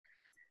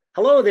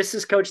Hello, this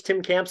is Coach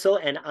Tim Campsell,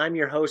 and I'm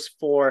your host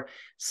for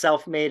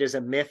Self-Made is a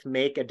Myth,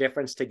 Make a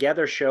Difference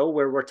Together show,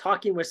 where we're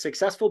talking with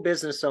successful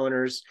business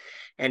owners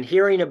and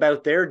hearing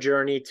about their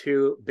journey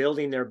to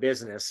building their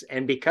business.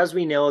 And because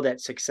we know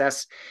that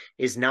success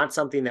is not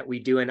something that we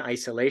do in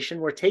isolation,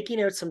 we're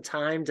taking out some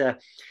time to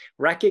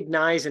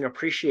recognize and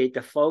appreciate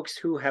the folks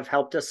who have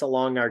helped us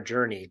along our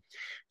journey.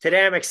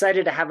 Today, I'm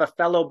excited to have a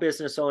fellow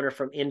business owner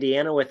from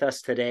Indiana with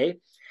us today.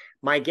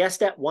 My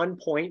guest at one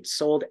point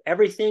sold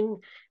everything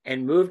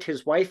and moved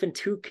his wife and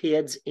two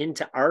kids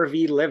into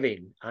RV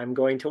living. I'm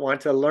going to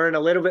want to learn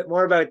a little bit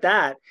more about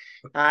that.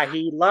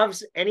 He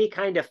loves any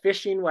kind of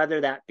fishing,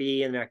 whether that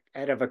be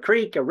out of a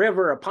creek, a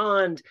river, a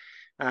pond,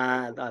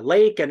 a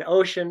lake, an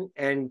ocean.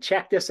 And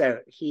check this out.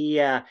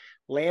 He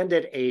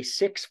landed a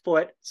 6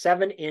 foot,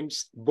 7 inch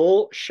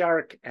bull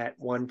shark at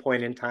one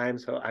point in time.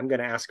 So I'm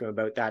going to ask him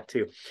about that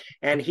too.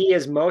 And he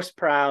is most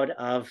proud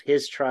of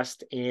his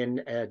trust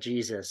in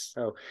Jesus.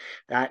 So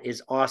that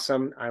is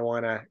awesome. I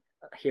want to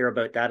hear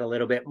about that a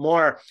little bit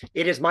more.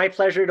 It is my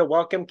pleasure to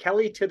welcome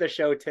Kelly to the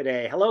show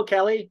today. Hello,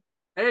 Kelly.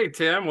 Hey,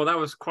 Tim. Well, that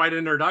was quite an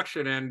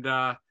introduction,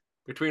 and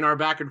between our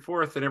back and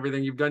forth and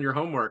everything, you've done your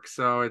homework.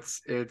 So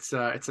it's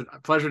a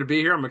pleasure to be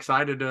here. I'm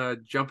excited to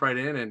jump right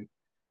in and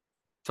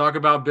talk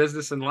about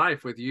business and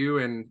life with you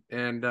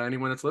and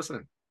anyone that's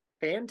listening.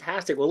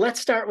 Fantastic. Well, let's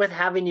start with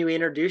having you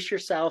introduce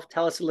yourself.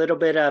 Tell us a little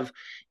bit of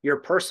your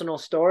personal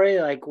story,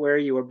 like where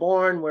you were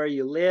born, where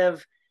you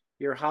live,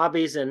 your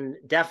hobbies, and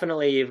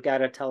definitely you've got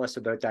to tell us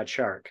about that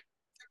shark.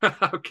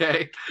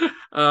 Okay.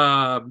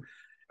 Um,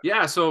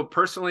 yeah. So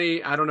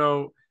personally, I don't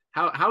know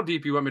how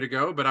deep you want me to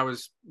go, but I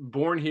was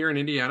born here in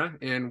Indiana,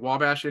 in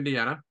Wabash,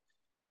 Indiana.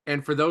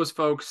 And for those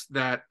folks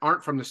that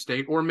aren't from the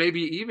state, or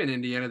maybe even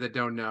Indiana that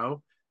don't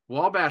know,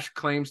 Wabash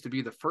claims to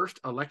be the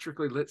first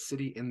electrically lit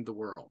city in the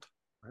world.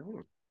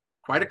 Oh,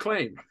 Quite a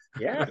claim.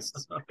 yes.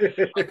 I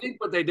think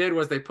what they did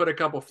was they put a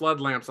couple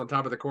flood lamps on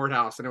top of the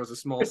courthouse, and it was a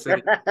small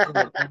city.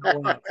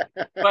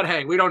 But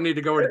hey, we don't need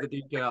to go into the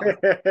details.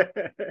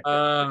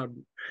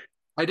 Um,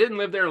 I didn't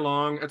live there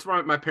long. That's why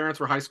my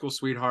parents were high school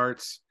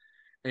sweethearts,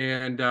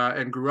 and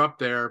grew up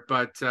there.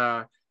 But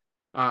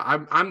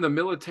I'm the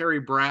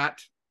military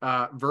brat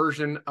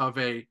version of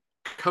a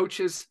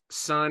coach's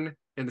son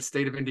in the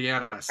state of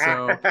Indiana.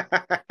 So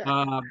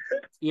um,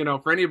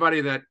 for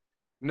anybody that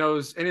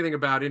knows anything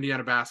about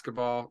Indiana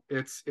basketball,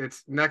 it's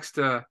next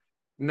to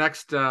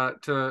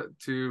the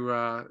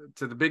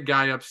big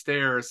guy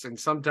upstairs, and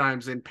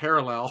sometimes in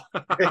parallel.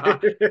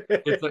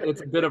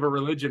 It's a bit of a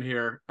religion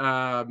here.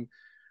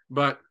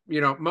 But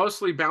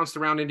mostly bounced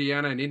around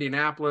Indiana and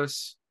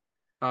Indianapolis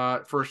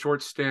for a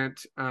short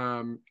stint,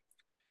 and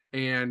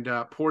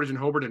Portage and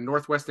Hobart in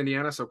Northwest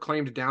Indiana. So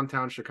claimed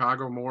downtown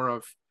Chicago, more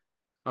of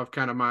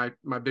kind of my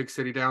big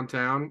city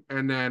downtown,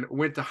 and then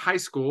went to high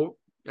school.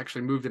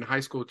 Actually moved in high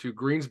school to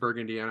Greensburg,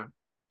 Indiana.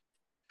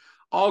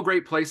 All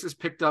great places.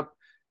 Picked up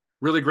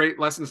really great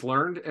lessons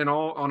learned and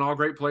all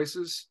great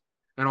places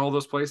and all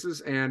those places.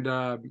 And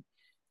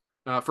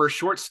for a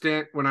short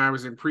stint when I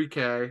was in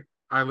pre-K,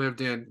 I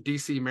lived in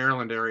DC,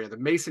 Maryland area, the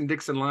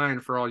Mason-Dixon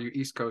line for all you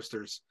East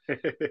Coasters.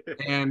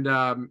 And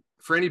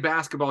for any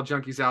basketball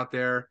junkies out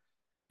there,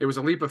 it was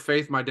a leap of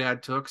faith my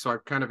dad took. So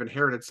I've kind of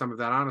inherited some of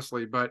that,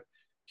 honestly. But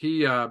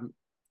he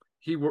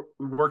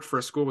worked for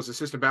a school, was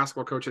assistant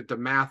basketball coach at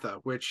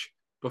DeMatha, which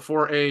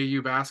before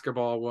AAU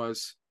basketball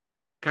was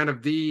kind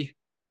of the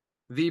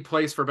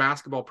place for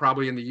basketball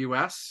probably in the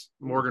U.S.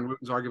 Morgan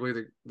Wooten's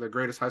arguably the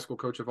greatest high school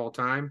coach of all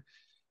time.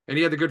 And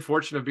he had the good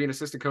fortune of being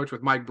assistant coach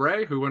with Mike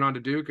Bray, who went on to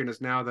Duke and is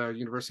now the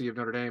University of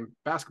Notre Dame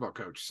basketball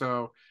coach.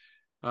 So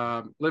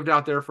lived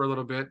out there for a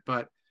little bit,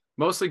 but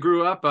mostly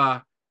grew up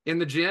in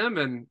the gym,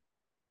 and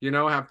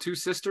have two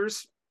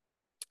sisters.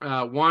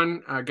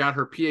 One got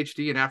her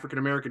PhD in African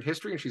American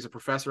history, and she's a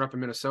professor up in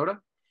Minnesota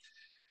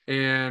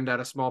and at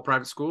a small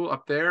private school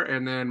up there.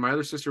 And then my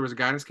other sister was a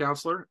guidance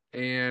counselor,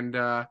 and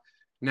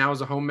now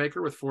is a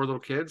homemaker with 4 little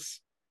kids.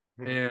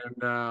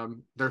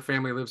 And their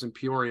family lives in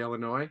Peoria,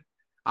 Illinois.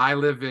 I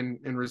live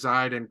and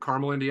reside in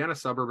Carmel, Indiana,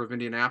 suburb of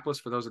Indianapolis,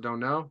 for those that don't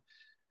know,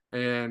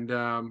 and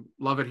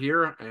love it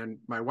here. And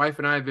my wife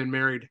and I have been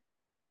married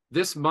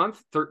this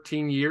month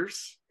 13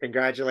 years.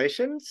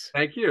 Congratulations.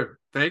 Thank you.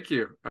 Thank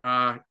you.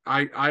 I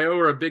owe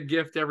her a big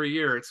gift every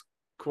year. It's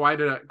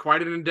quite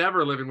an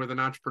endeavor living with an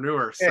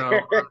entrepreneur. So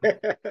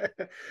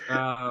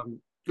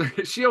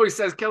she always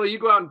says, Kelly, you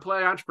go out and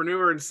play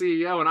entrepreneur and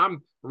CEO, and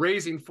I'm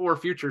raising 4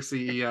 future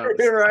CEOs.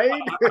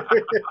 Right.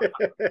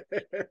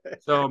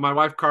 So my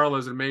wife Carla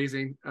is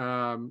amazing.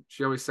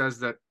 She always says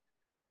that,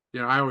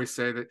 I always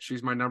say that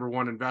she's my number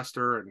one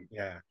investor, and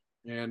Yeah.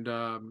 and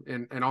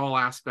in all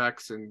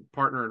aspects, and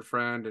partner and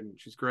friend, and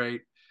she's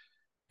great.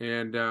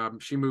 And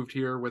she moved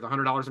here with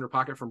 $100 in her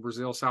pocket from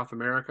Brazil, South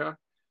America.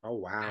 Oh,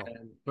 wow.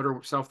 And put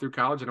herself through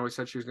college, and always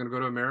said she was going to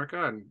go to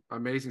America, and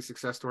amazing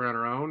success story on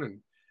her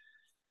own.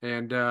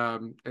 And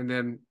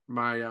then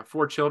my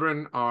 4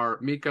 children are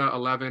Mika,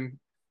 11,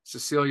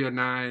 Cecilia,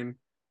 9,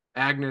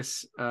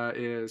 Agnes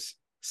is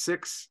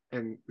 6,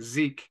 and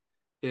Zeke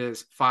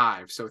is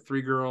 5. So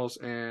 3 girls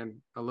and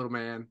a little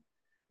man.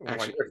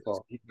 Actually,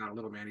 Wonderful. he's not a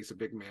little man; he's a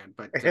big man.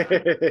 But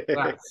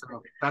yeah,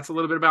 so that's a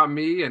little bit about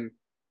me and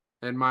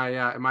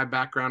my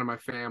background and my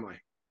family.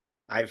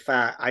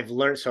 I've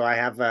learned, so I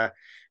have a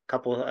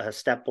couple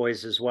step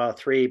boys as well,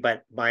 three,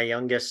 but my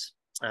youngest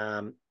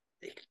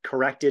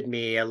corrected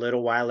me a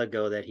little while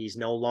ago that he's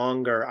no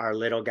longer our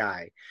little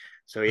guy.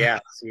 So yeah,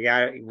 so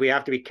yeah, we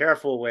have to be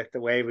careful with the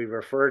way we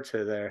refer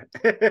to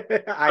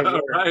the I've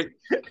Right.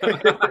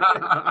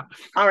 learned.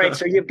 All right,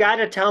 so you've got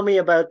to tell me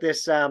about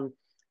this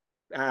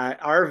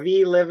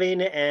RV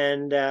living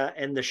and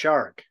the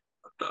shark.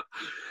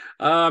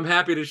 I'm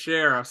happy to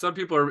share. Some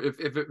people are, if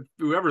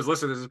whoever's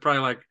listening to this is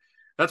probably like,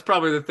 that's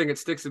probably the thing that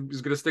is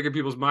going to stick in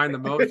people's mind the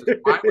most. Is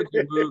why would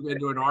you move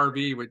into an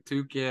RV with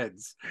two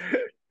kids?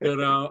 You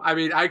know, I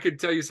mean, I could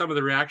tell you some of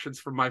the reactions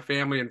from my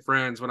family and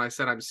friends when I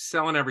said I'm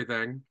selling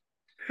everything.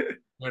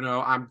 You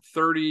know, I'm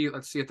 30.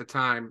 Let's see, at the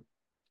time,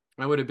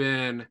 I would have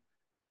been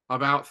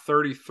about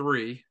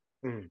 33.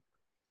 Mm.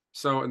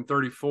 So, in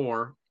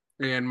 34.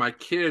 And my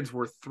kids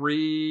were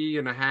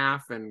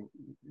 3.5 and,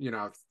 you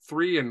know,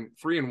 three and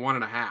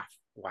 1.5.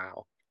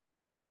 Wow.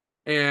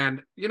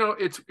 And, you know,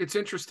 it's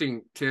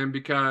interesting, Tim,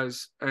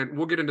 because, and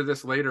we'll get into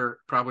this later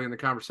probably in the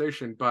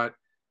conversation, but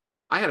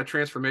I had a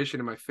transformation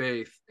in my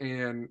faith,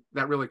 and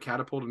that really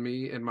catapulted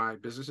me in my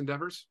business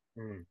endeavors.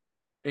 Mm.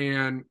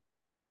 And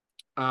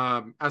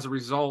as a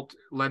result,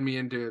 led me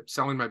into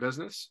selling my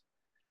business.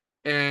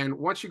 And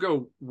once you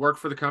go work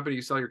for the company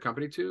you sell your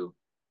company to,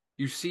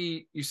 you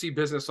see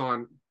business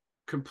on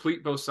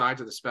complete both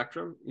sides of the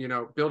spectrum, you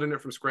know, building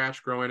it from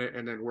scratch, growing it,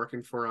 and then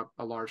working for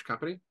a large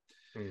company.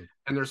 Mm.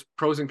 And there's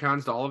pros and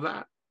cons to all of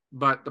that.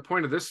 But the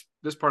point of this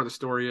part of the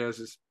story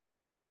is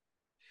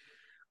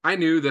I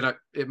knew that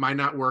it might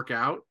not work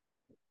out.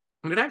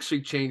 And it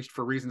actually changed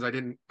for reasons I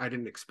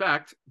didn't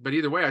expect. But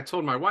either way, I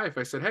told my wife,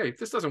 I said, hey, if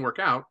this doesn't work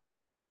out,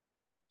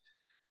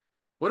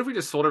 what if we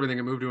just sold everything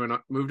and moved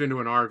into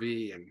an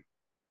RV and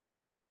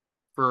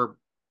for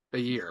a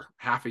year,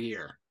 half a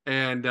year,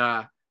 and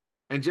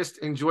just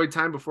enjoy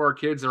time before our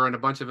kids are in a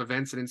bunch of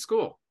events and in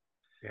school.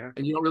 Yeah.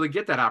 And you don't really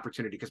get that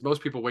opportunity because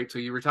most people wait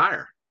till you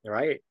retire.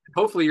 Right.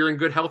 Hopefully you're in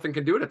good health and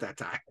can do it at that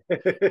time.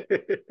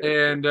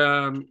 And,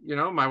 you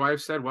know, my wife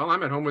said, well,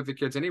 I'm at home with the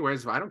kids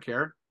anyways. I don't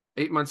care.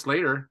 8 months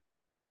later,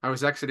 I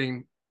was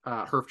exiting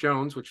Herf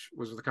Jones, which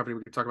was the company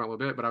we could talk about a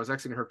little bit, but I was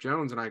exiting Herf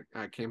Jones, and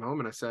I came home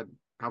and I said,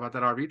 how about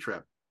that RV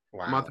trip?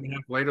 Wow. A month and a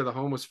half later, the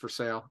home was for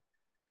sale.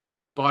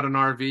 Bought an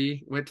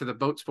RV, went to the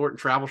Boat Sport and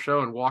Travel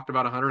Show and walked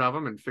about 100 of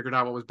them and figured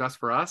out what was best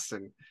for us.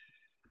 And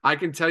I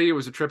can tell you it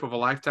was a trip of a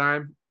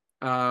lifetime.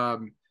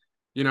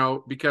 You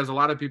know, because a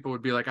lot of people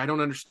would be like, I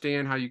don't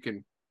understand how you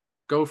can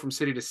go from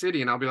city to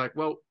city. And I'll be like,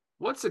 well,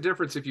 what's the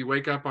difference if you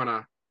wake up on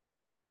a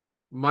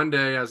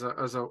Monday as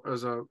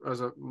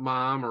a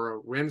mom, or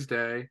a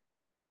Wednesday,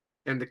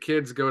 and the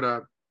kids go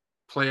to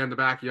play in the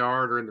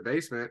backyard or in the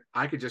basement?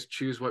 I could just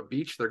choose what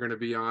beach they're going to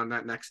be on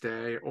that next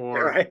day,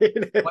 or right.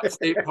 what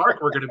state park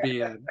we're going to be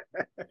in.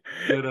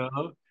 You know,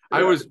 yeah.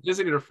 I was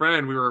visiting a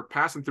friend. We were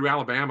passing through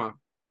Alabama,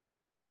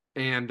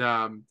 and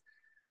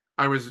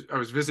I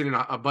was visiting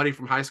a buddy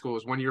from high school. Who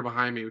was 1 year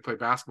behind me. We played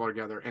basketball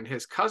together, and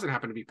his cousin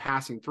happened to be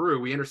passing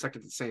through. We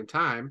intersected at the same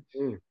time.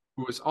 Who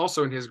was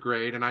also in his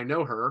grade, and I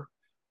know her.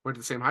 Went to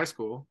the same high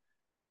school.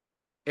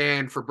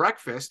 And for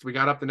breakfast, we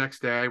got up the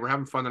next day. We're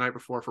having fun the night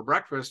before. For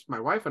breakfast, my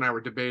wife and I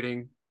were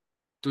debating: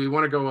 do we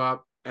want to go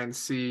up and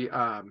see,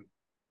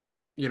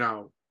 you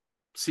know,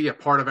 see a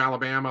part of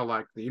Alabama,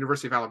 like the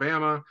University of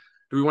Alabama?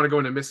 Do we want to go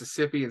into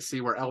Mississippi and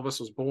see where Elvis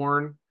was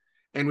born?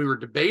 And we were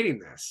debating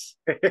this.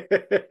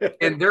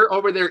 And they're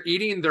over there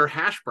eating their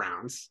hash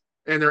browns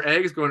and their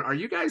eggs, going, are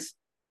you guys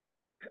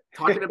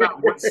talking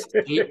about what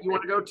state you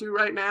want to go to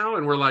right now?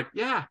 And we're like,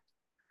 yeah.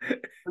 And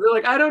they're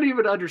like, I don't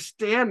even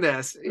understand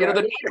this. You know,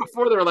 the night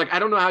before they were like, I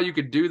don't know how you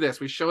could do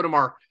this. We showed them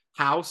our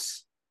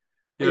house,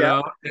 you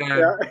know,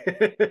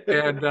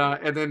 and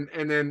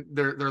then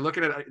they're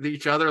looking at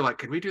each other like,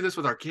 could we do this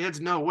with our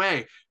kids? No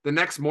way. The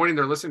next morning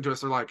they're listening to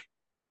us. They're like,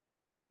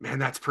 man,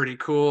 that's pretty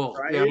cool.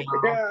 Right? You know?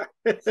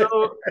 Yeah.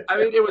 So, I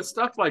mean, it was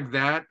stuff like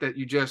that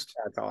you just,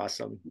 that's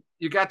awesome.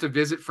 You got to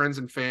visit friends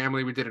and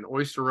family. We did an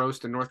oyster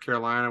roast in North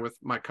Carolina with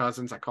my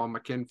cousins. I call them my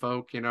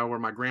kinfolk, you know, where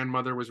my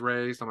grandmother was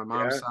raised on my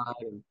mom's side.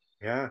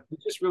 And we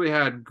just really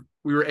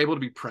we were able to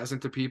be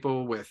present to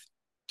people with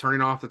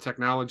turning off the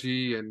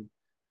technology and,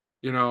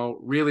 you know,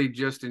 really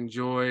just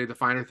enjoy the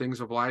finer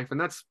things of life.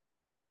 And that's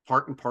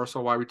part and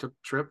parcel why we took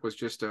the trip, was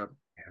just to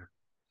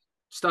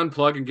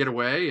unplug and get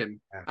away. And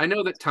I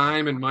know that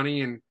time and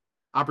money and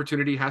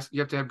opportunity you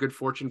have to have good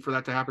fortune for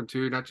that to happen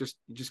too. Not just,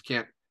 you just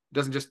can't,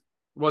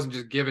 wasn't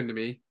just given to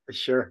me.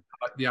 Sure.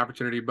 The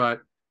opportunity, but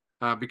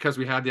because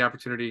we had the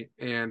opportunity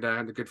and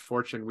the good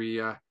fortune,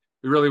 we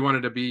really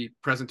wanted to be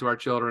present to our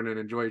children and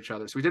enjoy each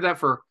other. So we did that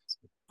for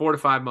 4 to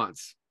 5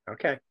 months.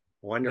 Okay.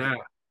 Wonderful. Yeah.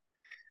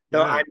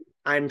 So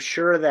I'm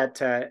sure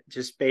that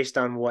just based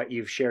on what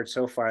you've shared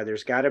so far,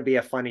 there's got to be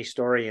a funny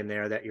story in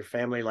there that your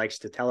family likes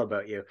to tell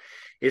about you.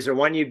 Is there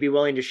one you'd be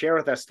willing to share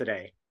with us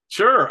today?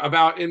 Sure.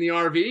 About in the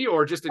RV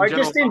or just in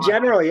general? Just in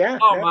general, yeah.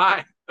 Oh,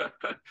 my.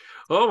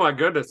 Oh my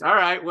goodness. All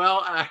right.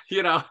 Well,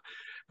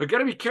 we got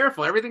to be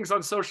careful. Everything's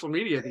on social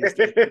media these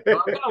days.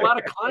 So I've got a lot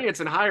of clients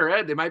in higher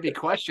ed. They might be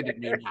questioning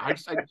me now.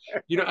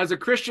 As a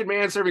Christian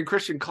man serving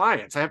Christian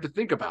clients, I have to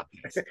think about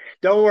this.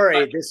 Don't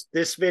worry.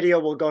 This video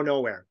will go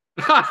nowhere.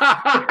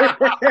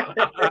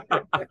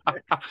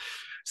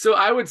 So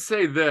I would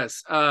say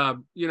this,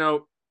 I'll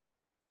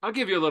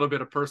give you a little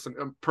bit of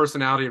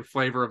personality and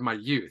flavor of my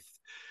youth,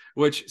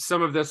 which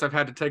some of this I've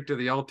had to take to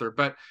the altar.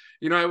 But,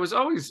 I was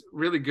always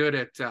really good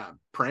at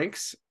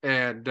pranks.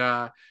 And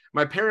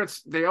my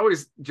parents, they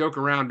always joke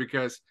around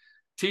because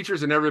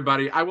teachers and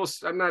everybody, I'm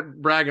not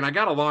bragging, I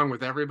got along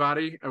with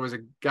everybody. It was a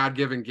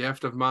God-given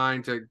gift of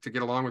mine to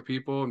get along with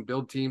people and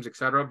build teams,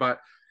 etc. But,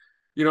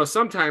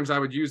 sometimes I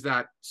would use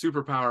that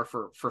superpower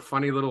for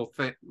funny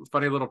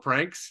little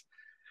pranks.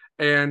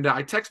 And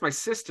I text my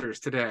sisters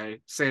today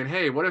saying,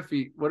 hey, what if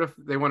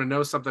they want to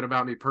know something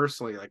about me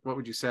personally? Like, what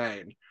would you say?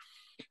 And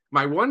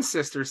my one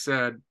sister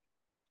said,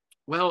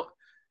 well,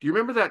 do you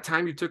remember that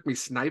time you took me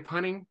snipe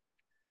hunting?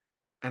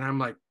 And I'm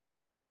like,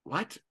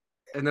 what?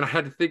 And then I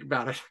had to think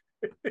about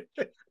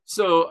it.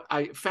 So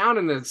I found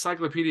in the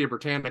Encyclopedia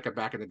Britannica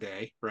back in the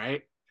day,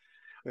 right?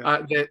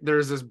 That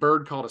there's this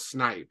bird called a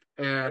snipe.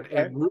 And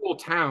in rural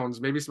towns,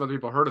 maybe some other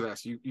people heard of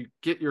this, you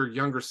get your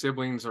younger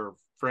siblings or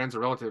friends or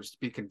relatives to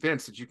be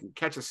convinced that you can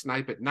catch a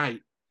snipe at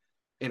night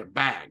in a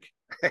bag.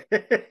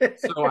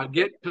 So I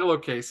get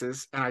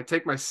pillowcases and I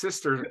take my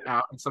sister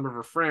out and some of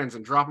her friends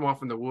and drop them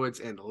off in the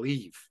woods and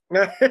leave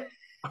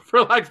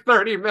for like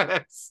 30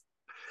 minutes.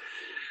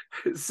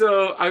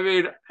 So,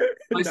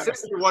 my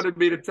sister wanted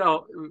me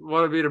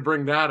to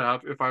bring that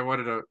up if I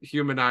wanted to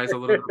humanize a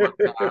little bit of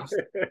my past.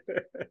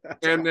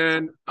 And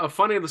then a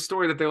funny little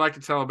story that they like to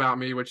tell about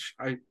me, which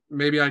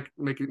maybe I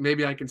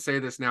can say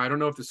this now. I don't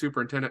know if the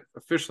superintendent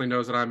officially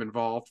knows that I'm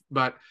involved,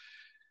 but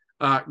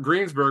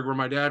Greensburg, where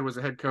my dad was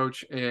a head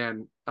coach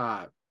and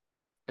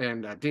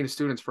dean of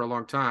students for a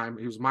long time,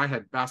 he was my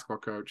head basketball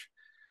coach.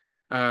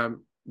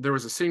 There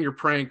was a senior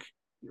prank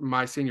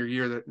my senior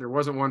year that there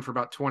wasn't one for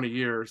about 20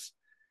 years.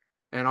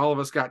 And all of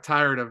us got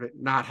tired of it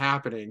not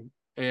happening.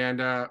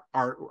 And I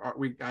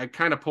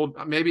pulled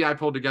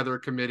together a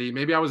committee.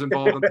 Maybe I was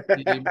involved in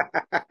the team.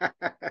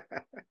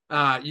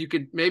 You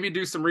could maybe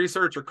do some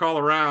research or call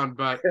around,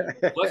 but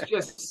let's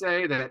just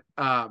say that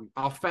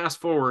I'll fast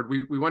forward.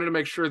 We wanted to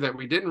make sure that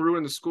we didn't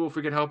ruin the school if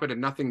we could help it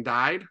and nothing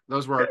died.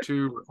 Those were our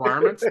two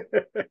requirements.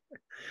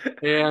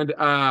 And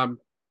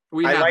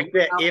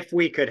if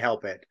we could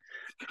help it.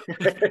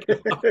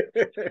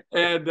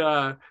 And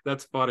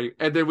that's funny.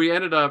 And then we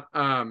ended up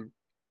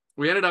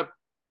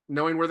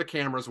knowing where the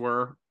cameras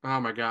were. Oh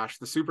my gosh,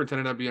 the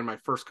superintendent ended up being my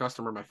first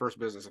customer, my first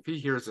business. If he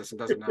hears this and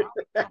doesn't know,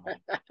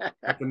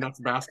 that's the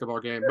next basketball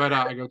game. But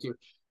I go to.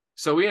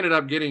 So we ended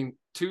up getting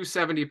 2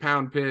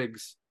 70-pound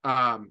pigs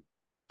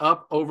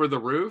up over the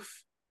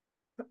roof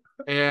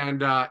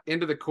and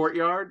into the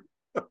courtyard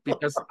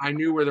because I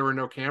knew where there were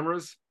no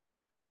cameras.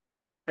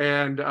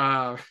 And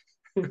I'm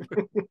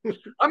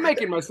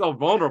making myself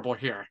vulnerable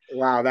here.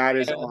 Wow, that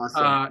is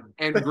awesome.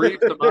 And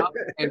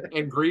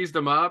greased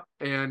them up,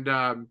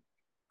 and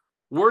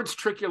words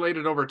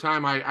trickulated over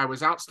time. I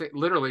was out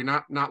literally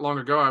not long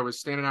ago. I was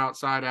standing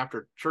outside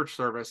after church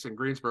service in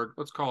Greensburg.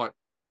 Let's call it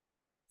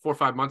 4 or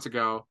 5 months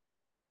ago.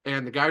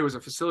 And the guy who was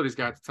a facilities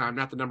guy at the time,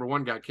 not the number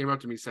one guy, came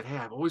up to me and said, hey,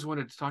 I've always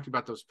wanted to talk to you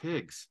about those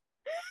pigs.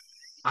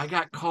 I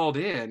got called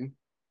in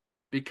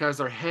because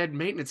our head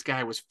maintenance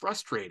guy was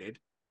frustrated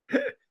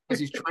because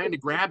he's trying to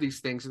grab these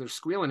things and they're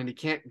squealing and he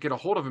can't get a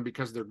hold of them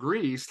because they're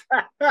greased.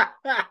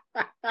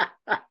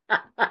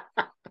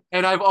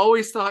 And I've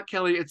always thought,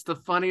 Kelly, it's the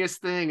funniest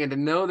thing. And to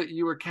know that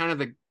you were kind of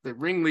the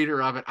ringleader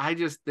of it, I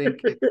just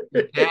think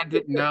your dad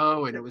didn't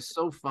know. And it was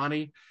so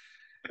funny.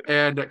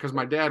 And because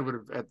my dad would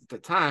have, at the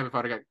time, if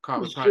I'd have got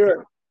caught, was probably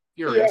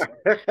furious.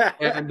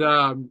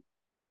 Yeah.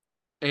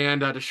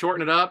 And to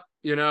shorten it up,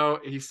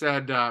 he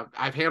said,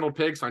 I've handled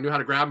pigs, so I knew how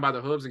to grab them by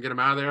the hooves and get them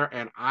out of there.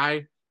 And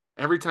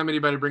every time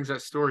anybody brings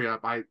that story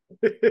up, I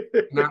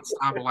cannot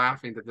stop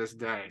laughing to this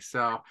day.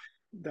 So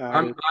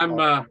there's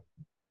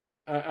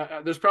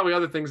probably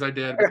other things I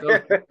did, but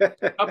those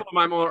a couple of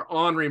my more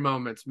ornery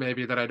moments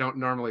maybe that I don't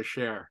normally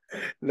share.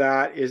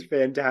 That is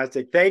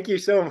fantastic. Thank you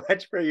so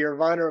much for your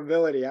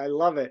vulnerability. I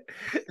love it.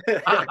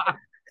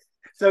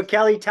 So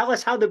Kelly, tell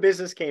us how the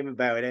business came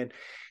about, and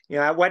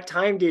at what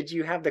time did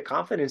you have the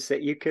confidence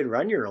that you could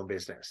run your own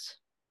business?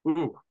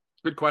 Ooh,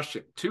 good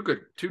question. Two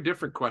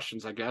different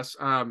questions, I guess.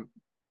 So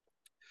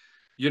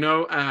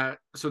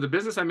the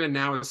business I'm in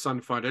now is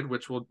FundED,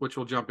 which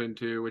we'll jump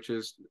into, which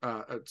is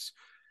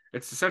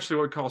it's essentially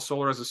what we call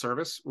solar as a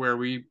service, where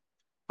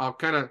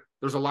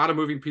there's a lot of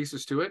moving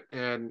pieces to it.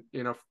 And,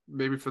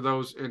 maybe for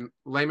those in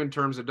layman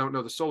terms that don't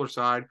know the solar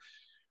side,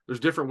 there's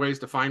different ways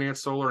to finance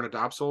solar and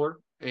adopt solar.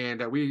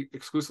 And we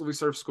exclusively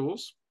serve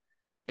schools,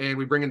 and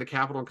we bring in the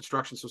capital and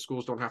construction so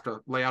schools don't have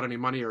to lay out any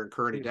money or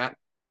incur any debt.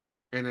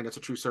 And then it's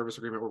a true service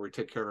agreement where we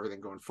take care of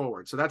everything going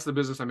forward. So that's the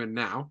business I'm in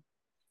now.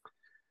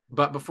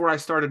 But before I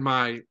started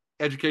my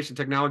education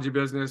technology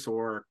business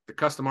or the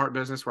custom art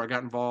business, where I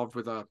got involved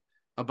with a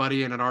a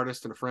buddy and an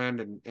artist and a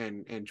friend,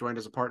 and joined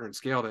as a partner and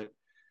scaled it.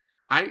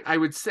 I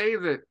would say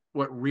that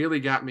what really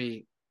got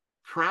me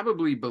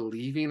probably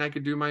believing I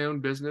could do my own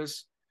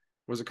business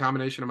was a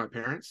combination of my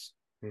parents,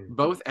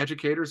 both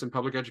educators in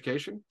public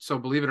education. So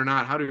believe it or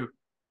not, how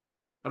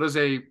does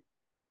a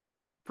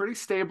pretty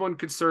stable and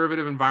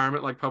conservative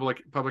environment like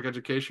public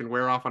education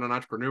wear off on an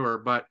entrepreneur?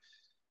 But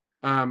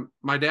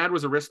my dad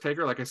was a risk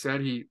taker. Like I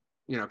said, he,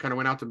 kind of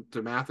went out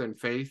to math and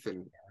faith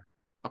and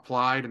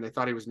applied, and they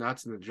thought he was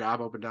nuts, and the job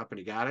opened up and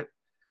he got it.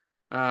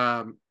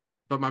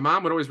 But my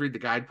mom would always read the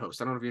Guidepost.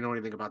 I don't know if you know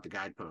anything about the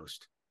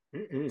Guidepost.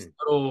 It's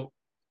a little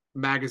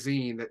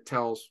magazine that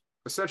tells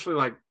essentially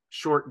like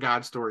short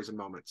God stories and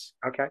moments.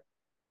 Okay.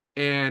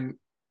 And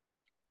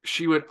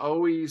she would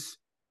always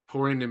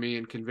pour into me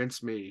and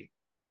convince me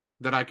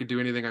that I could do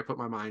anything I put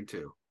my mind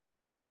to.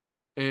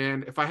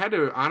 And if I had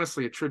to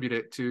honestly attribute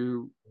it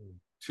to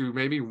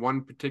maybe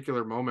one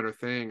particular moment or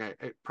thing,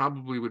 it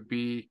probably would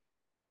be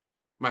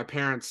my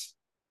parents'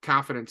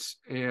 confidence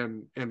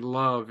and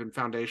love and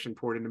foundation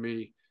poured into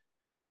me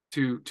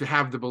to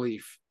have the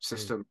belief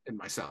system in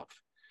myself.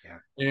 Yeah.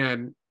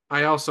 And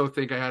I also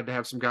think I had to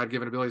have some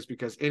God-given abilities,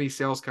 because any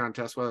sales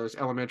contest, whether it was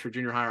elementary,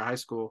 junior high, or high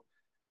school,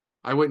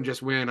 I wouldn't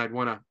just win. I'd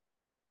want to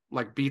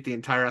like beat the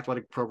entire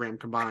athletic program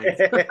combined.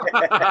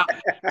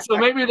 So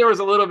maybe there was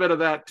a little bit of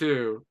that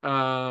too.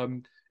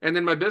 And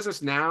then my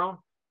business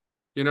now,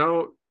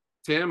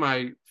 Tim,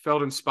 I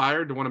felt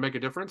inspired to want to make a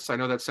difference. I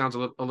know that sounds a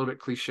little bit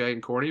cliche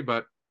and corny,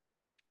 but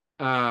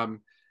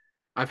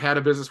I've had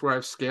a business where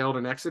I've scaled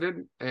and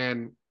exited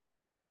and,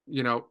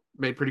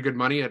 made pretty good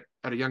money at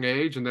a young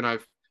age. And then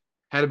I've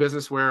had a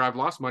business where I've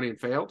lost money and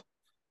failed,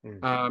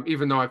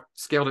 even though I've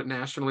scaled it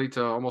nationally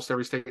to almost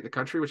every state in the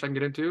country, which I can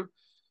get into.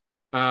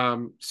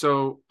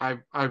 So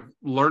I've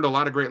learned a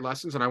lot of great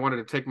lessons, and I wanted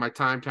to take my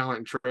time, talent,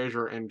 and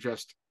treasure, and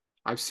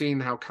I've seen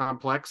how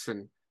complex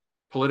and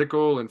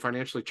political and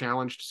financially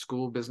challenged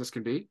school business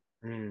can be.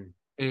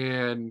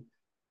 And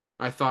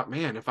I thought,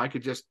 man, if I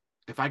could just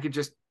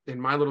in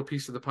my little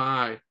piece of the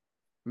pie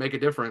make a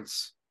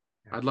difference,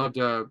 I'd love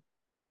to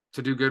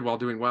do good while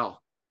doing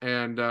well.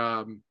 And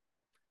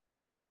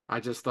I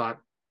just thought,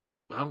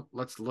 well,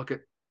 let's look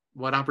at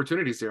what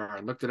opportunities there are. I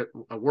looked at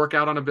a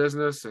workout on a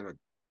business and a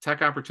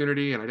tech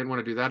opportunity, and I didn't want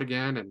to do that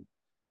again. And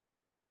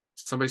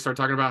somebody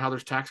started talking about how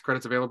there's tax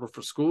credits available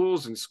for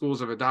schools, and schools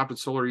have adopted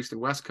solar East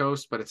and West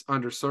Coast, but it's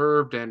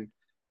underserved and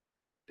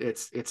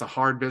it's a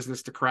hard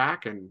business to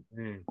crack. And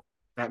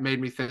that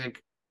made me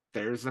think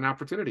there's an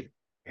opportunity.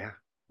 Yeah.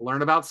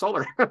 Learn about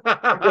solar.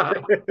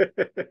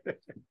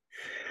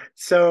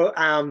 So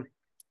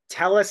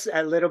tell us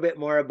a little bit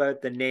more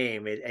about the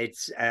name.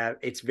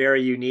 It's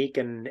very unique,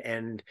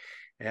 and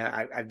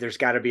there's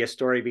got to be a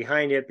story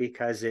behind it,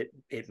 because it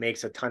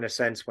makes a ton of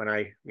sense when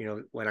I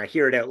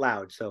hear it out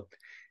loud. So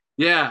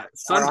yeah,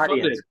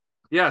 FundED.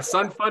 Yeah,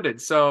 FundED.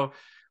 So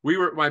we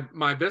were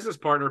my business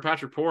partner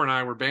Patrick Poor and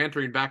I were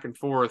bantering back and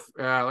forth.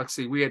 Let's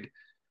see, we had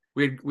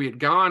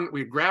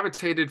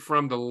gravitated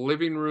from the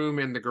living room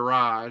in the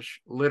garage,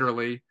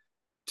 literally,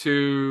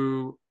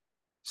 to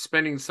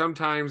spending some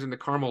times in the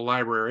Carmel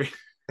Library.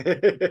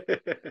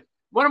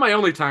 One of my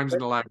only times in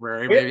the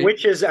library, maybe.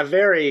 Which is a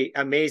very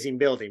amazing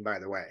building, by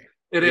the way.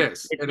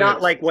 It's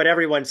not like what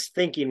everyone's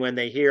thinking when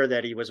they hear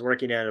that he was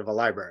working out of a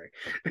library.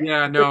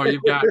 Yeah, no, you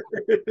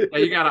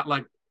got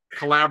like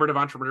collaborative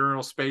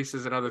entrepreneurial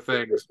spaces and other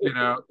things,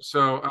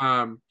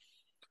 So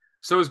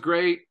it was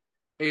great.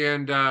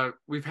 And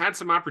we've had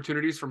some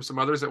opportunities from some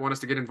others that want us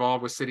to get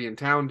involved with city and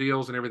town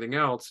deals and everything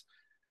else.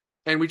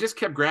 And we just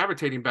kept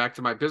gravitating back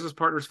to my business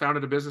partners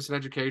founded a business in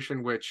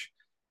education, which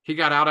he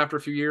got out after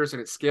a few years,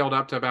 and it scaled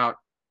up to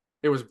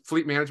it was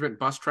fleet management,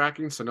 bus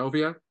tracking,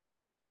 Synovia.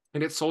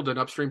 And it sold to an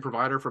upstream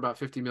provider for about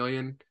 50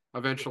 million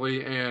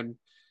eventually. And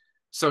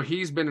so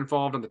he's been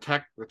involved in the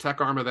tech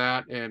arm of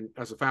that, and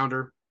as a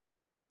founder.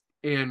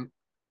 And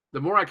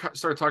the more I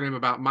started talking to him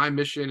about my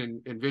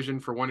mission and vision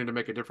for wanting to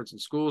make a difference in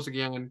schools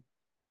again,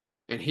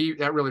 and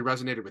that really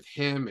resonated with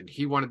him, and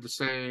he wanted the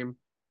same.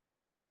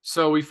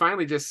 So we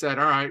finally just said,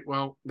 all right,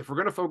 well, if we're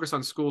going to focus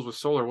on schools with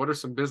solar, what are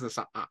some business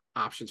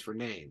options for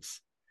names?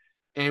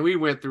 And we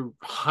went through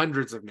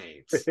hundreds of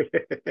names.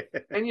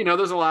 And,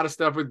 there's a lot of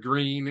stuff with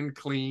green and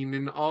clean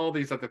and all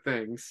these other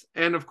things.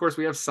 And of course,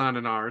 we have sun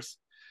in ours.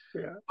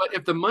 Yeah. But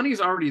if the money's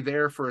already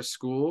there for a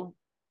school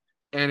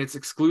and it's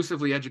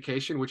exclusively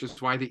education, which is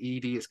why the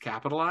ED is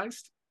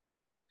capitalized,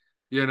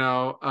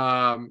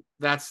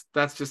 that's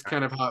just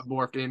kind of how it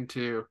morphed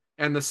into.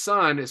 And the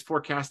sun is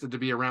forecasted to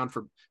be around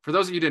for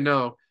those of you who didn't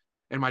know,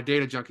 and my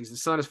data junkies, the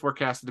sun is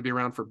forecasted to be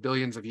around for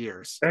billions of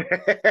years. And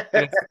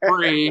it's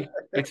free.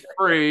 It's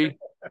free.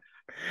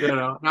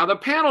 Now the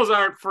panels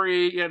aren't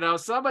free.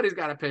 Somebody's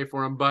got to pay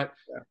for them. But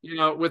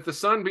with the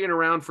sun being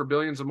around for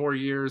billions of more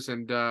years,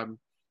 and the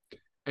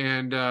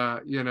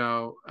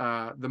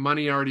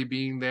money already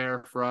being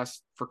there for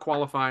us for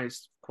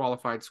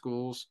qualified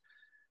schools,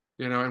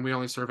 and we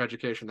only serve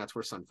education. That's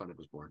where FundED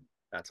was born.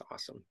 That's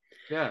awesome.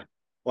 Yeah.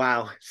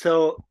 Wow.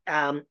 So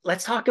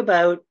let's talk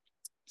about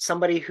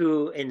somebody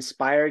who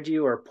inspired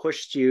you or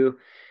pushed you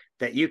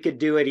that you could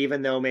do it,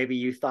 even though maybe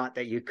you thought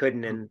that you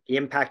couldn't, and the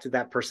impact that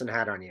that person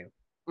had on you?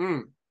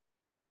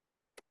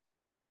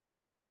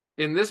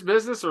 In this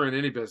business or in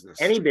any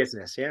business? Any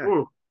business, yeah.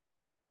 Ooh,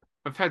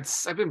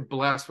 I've been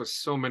blessed with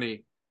so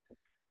many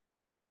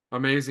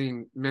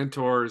amazing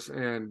mentors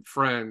and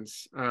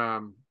friends.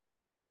 Man,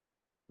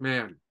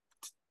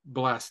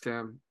 blessed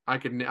him. I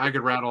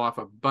could rattle off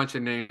a bunch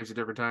of names at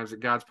different times that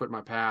God's put in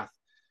my path.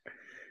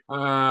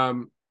 I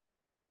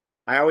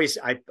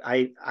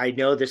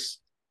know this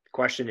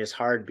question is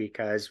hard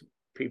because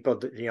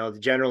people,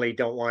 generally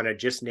don't want to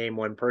just name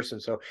one person.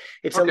 So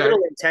it's a little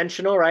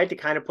intentional, right? To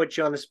kind of put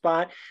you on the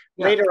spot.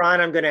 Yeah. Later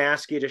on, I'm going to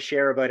ask you to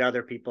share about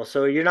other people.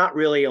 So you're not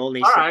really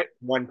only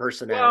one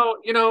person. Well,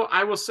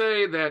 I will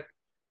say that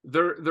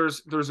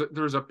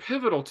there's a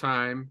pivotal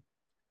time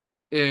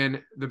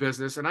in the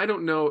business, and I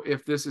don't know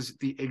if this is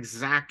the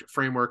exact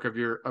framework of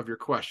your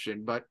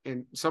question, but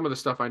in some of the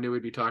stuff I knew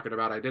we'd be talking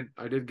about, I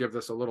did give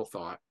this a little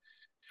thought.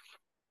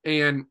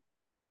 And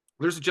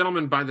there's a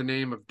gentleman by the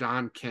name of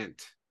Don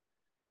Kent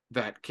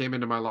that came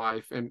into my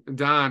life, and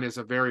Don is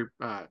a very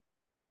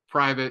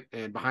private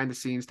and behind the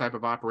scenes type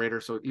of operator.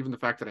 So even the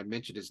fact that I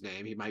mentioned his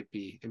name, he might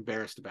be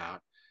embarrassed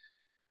about.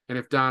 And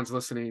if Don's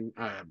listening,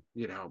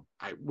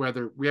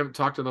 whether we haven't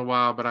talked in a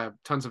while, but I have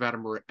tons of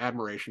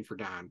admiration for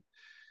Don.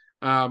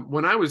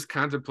 When I was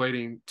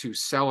contemplating to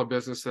sell a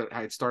business that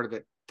I had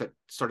started that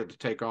started to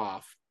take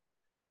off,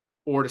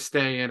 or to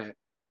stay in it,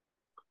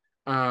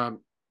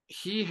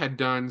 he had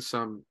done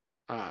some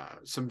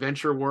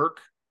venture work,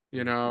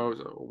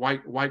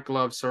 white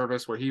glove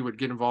service where he would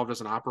get involved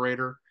as an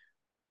operator.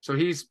 So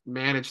he's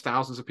managed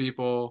thousands of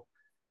people,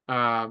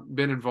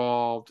 been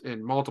involved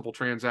in multiple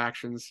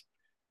transactions.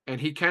 And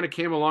he kind of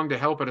came along to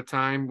help at a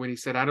time when he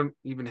said, I don't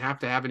even have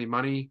to have any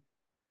money,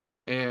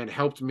 and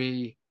helped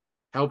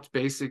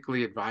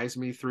basically advise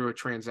me through a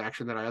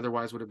transaction that I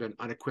otherwise would have been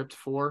unequipped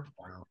for.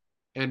 Wow.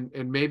 And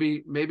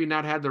maybe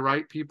not had the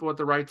right people at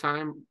the right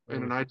time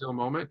in an ideal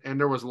moment. And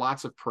there was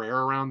lots of prayer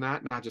around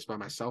that, not just by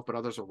myself, but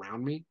others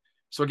around me.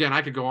 So again,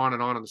 I could go on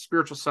the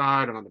spiritual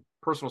side and on the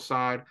personal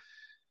side.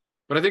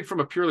 But I think from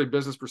a purely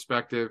business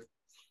perspective,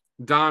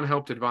 Don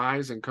helped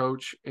advise and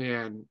coach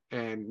and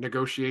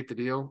negotiate the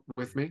deal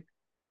with me.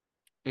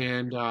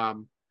 And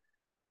on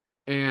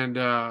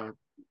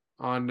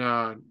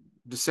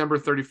December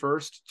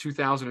 31st,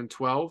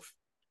 2012,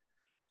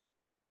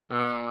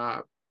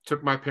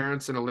 took my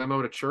parents in a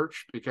limo to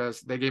church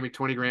because they gave me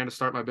 20 grand to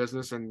start my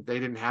business, and they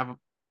didn't have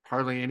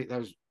hardly any. They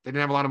didn't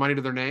have a lot of money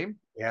to their name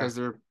because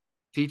they're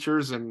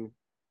teachers, and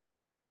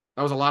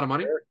that was a lot of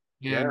money.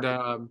 Sure.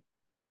 And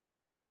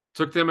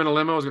took them in a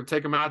limo. I was going to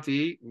take them out to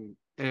eat,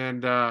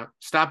 and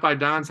stopped by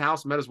Don's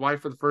house, met his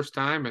wife for the first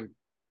time,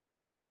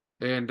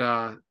 and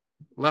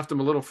left him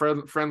a little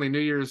friendly New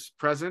Year's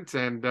present,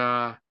 and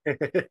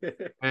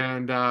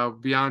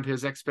beyond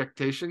his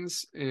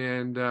expectations,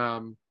 and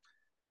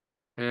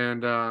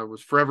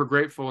was forever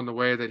grateful in the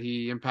way that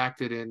he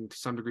impacted and to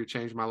some degree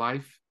changed my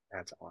life.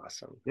 That's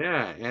awesome.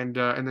 Yeah. And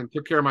then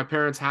took care of my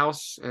parents'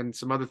 house and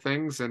some other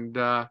things. And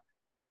I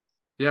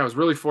was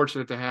really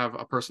fortunate to have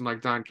a person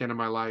like Don Kent in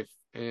my life,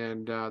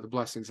 and the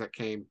blessings that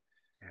came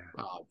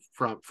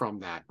from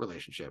that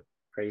relationship.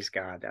 Praise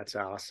God. That's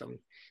awesome.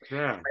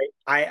 Yeah.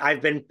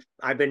 I've been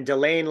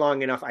delaying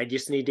long enough. I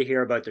just need to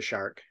hear about the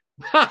shark.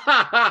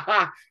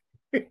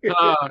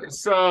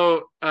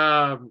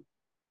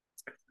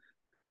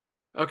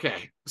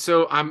 Okay.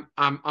 So I'm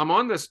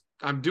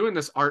doing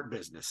this art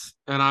business,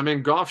 and I'm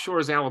in Gulf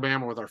Shores,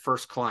 Alabama with our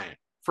first client.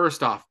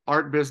 First off,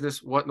 art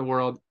business, what in the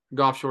world?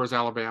 Gulf Shores,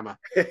 Alabama.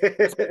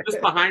 This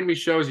behind me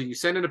shows you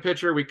send in a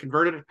picture, we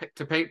convert it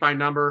to paint by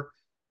number,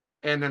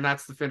 and then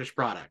that's the finished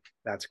product.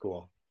 That's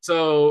cool.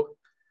 So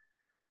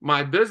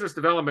my business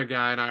development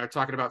guy and I are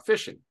talking about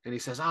fishing, and he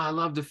says, I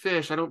love to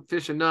fish. I don't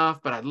fish enough,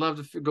 but I'd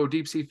love to go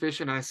deep sea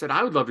fishing. And I said,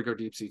 I would love to go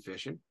deep sea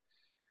fishing.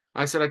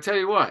 I said, I tell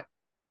you what,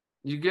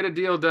 you get a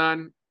deal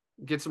done,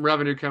 get some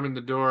revenue coming in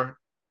the door,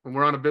 when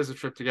we're on a business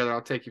trip together,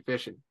 I'll take you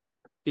fishing.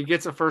 He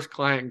gets a first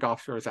client in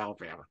Gulf Shores,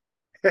 Alabama.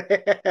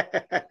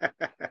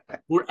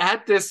 We're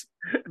at this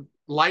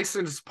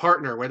licensed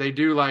partner where they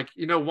do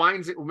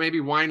wines,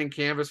 maybe wine and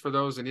canvas for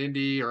those in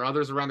Indy or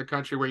others around the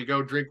country where you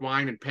go drink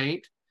wine and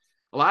paint.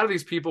 A lot of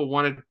these people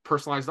wanted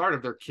personalized art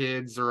of their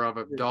kids or of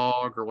a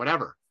dog or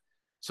whatever.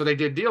 So they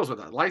did deals with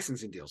us,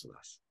 licensing deals with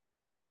us.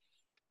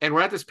 And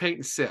we're at this paint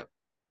and sip.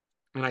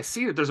 And I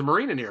see that there's a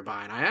marina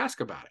nearby, and I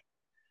ask about it.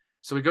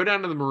 So we go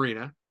down to the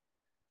marina,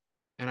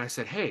 and I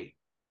said, hey,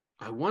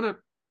 I want to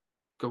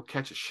go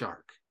catch a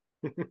shark.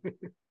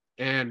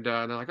 And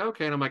they're like,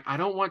 okay. And I'm like, I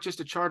don't want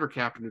just a charter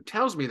captain who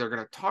tells me they're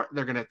going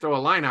to throw a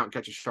line out and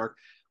catch a shark.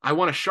 I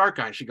want a shark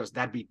guy. And she goes,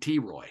 that'd be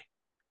T-Roy.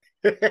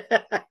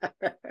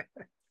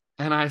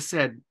 And I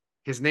said,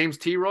 his name's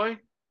T-Roy?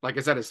 Like,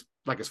 is that his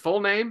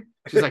full name?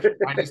 She's like,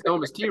 I just know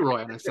him as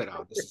T-Roy. And I said,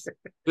 oh,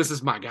 this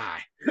is my guy.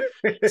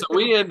 So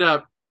we end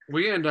up,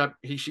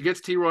 she gets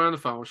T-Roy on the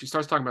phone. She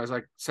starts talking about it. I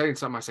was like saying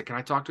something. I said, can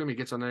I talk to him? He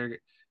gets on there.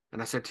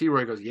 And I said,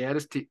 T-Roy. Goes, yeah,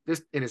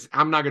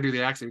 I'm not going to do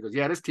the accent. He goes,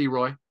 yeah, this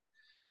T-Roy.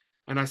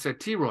 And I said,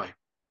 T-Roy,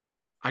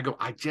 I go,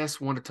 I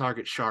just want to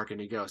target shark. And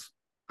he goes,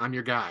 I'm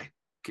your guy.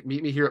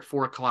 Meet me here at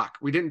 4:00.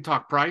 We didn't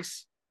talk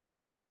price.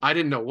 I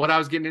didn't know what I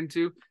was getting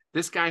into.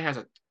 This guy has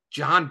a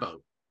John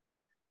boat.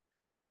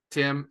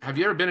 Tim, have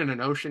you ever been in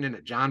an ocean in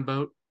a John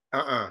boat?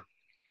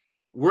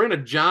 We're in a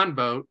John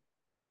boat,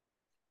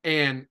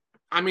 and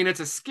I mean, it's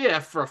a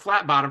skiff for a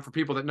flat bottom for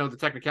people that know the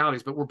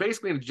technicalities, but we're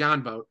basically in a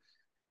John boat.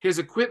 His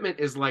equipment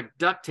is like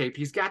duct tape.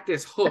 He's got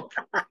this hook.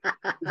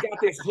 He's got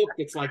this hook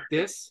that's like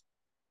this.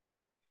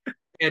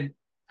 And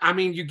I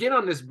mean, you get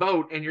on this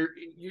boat and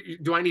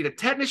do I need a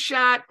tetanus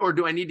shot or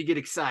do I need to get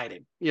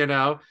excited? You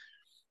know?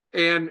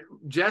 And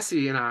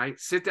Jesse and I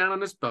sit down on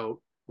this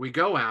boat. We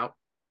go out.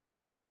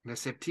 And I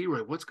said,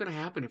 T-Roy, what's going to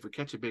happen if we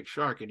catch a big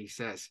shark? And he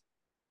says,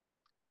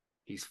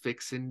 he's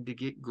fixing to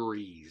get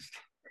greased.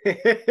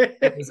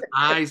 And his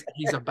eyes,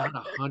 he's about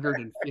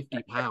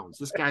 150 pounds.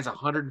 This guy's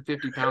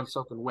 150 pounds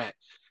soaking wet.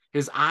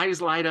 His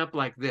eyes light up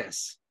like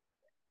this.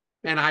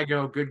 And I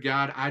go, good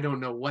God, I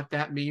don't know what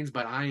that means,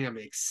 but I am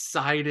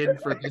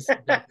excited for this.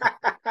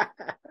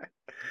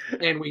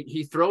 And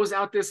he throws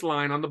out this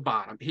line on the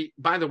bottom.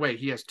 By the way,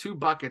 he has 2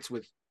 buckets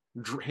with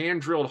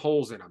hand drilled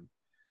holes in them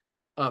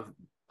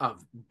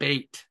of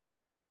bait,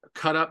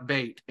 cut up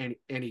bait, and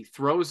he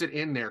throws it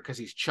in there because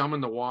he's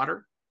chumming the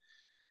water.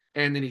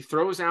 And then he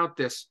throws out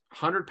this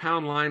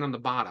 100-pound line on the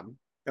bottom,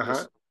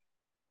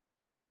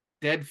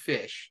 dead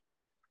fish,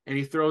 and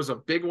he throws a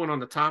big one on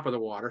the top of the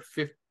water,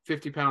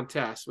 50-pound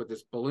test with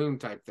this balloon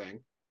type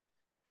thing.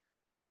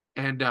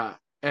 And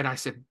I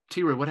said,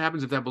 T-Roy, what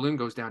happens if that balloon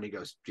goes down? He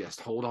goes, just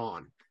hold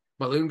on.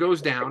 Balloon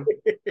goes down.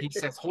 He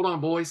says, hold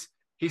on, boys.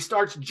 He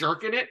starts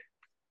jerking it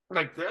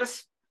like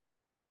this.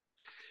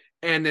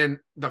 And then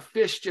the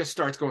fish just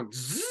starts going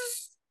zzz.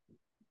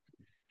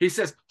 He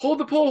says, hold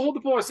the pole, hold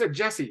the pole. I said,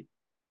 Jesse,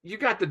 you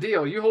got the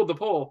deal. You hold the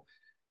pole.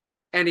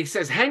 And he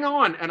says, hang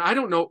on. And I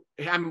don't know.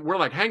 We're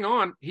like, hang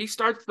on. He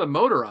starts the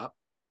motor up.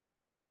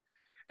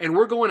 And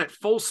we're going at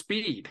full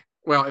speed.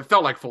 Well, it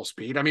felt like full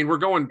speed. I mean, we're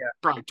going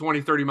probably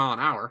 20, 30 mile an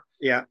hour.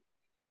 Yeah.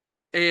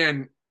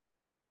 And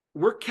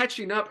we're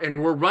catching up and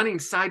we're running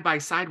side by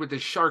side with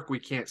this shark we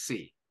can't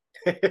see.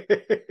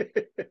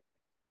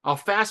 I'll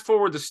fast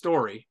forward the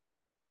story.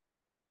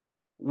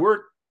 We're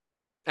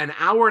an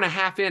hour and a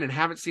half in and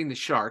haven't seen the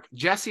shark.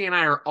 Jesse and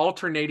I are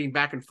alternating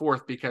back and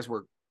forth because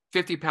we're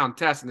 50-pound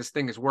tests and this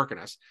thing is working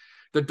us.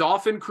 The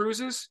dolphin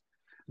cruises,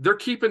 they're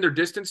keeping their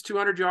distance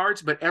 200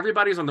 yards, but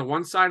everybody's on the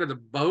one side of the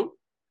boat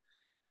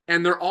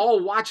and they're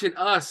all watching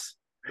us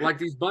like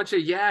these bunch of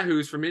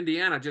yahoos from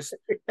Indiana just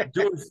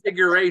doing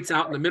figure 8s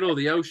out in the middle of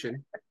the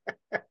ocean.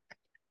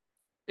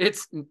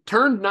 It's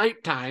turned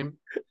nighttime,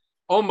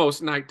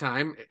 almost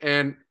nighttime,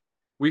 and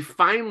we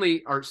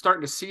finally are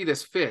starting to see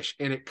this fish,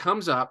 and it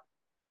comes up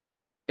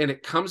and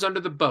it comes under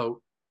the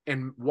boat,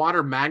 and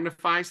water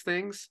magnifies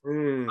things.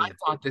 I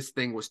thought this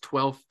thing was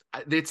 12,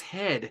 its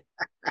head.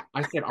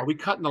 I said, are we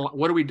cutting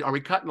are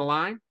we cutting the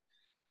line?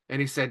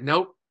 And he said,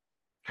 nope,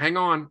 hang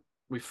on.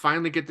 We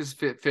finally get this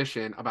fish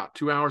in about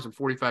 2 hours and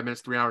 45 minutes,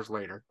 3 hours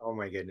later. Oh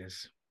my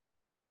goodness.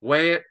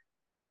 Weigh it.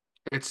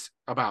 It's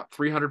about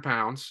 300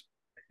 pounds.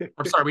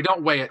 I'm sorry, we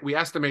don't weigh it. We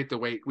estimate the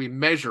weight. We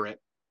measure it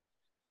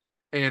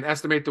and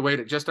estimate the weight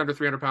at just under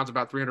 300 pounds,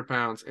 about 300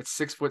 pounds. It's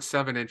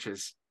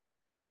 6'7".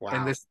 Wow.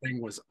 And this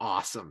thing was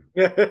awesome.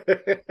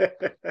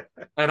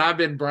 And I've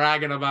been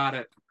bragging about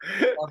it.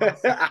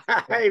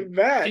 I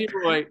bet.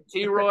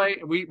 T-Roy,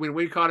 when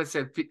we caught it,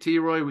 said,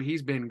 T-Roy,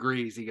 he's been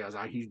greased. He goes,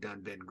 he's done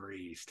been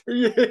greased.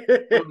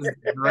 It was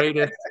the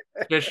greatest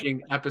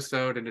fishing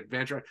episode and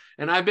adventure.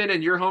 And I've been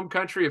in your home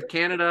country of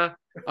Canada,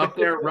 up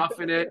there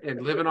roughing it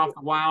and living off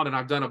the wild. And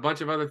I've done a bunch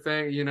of other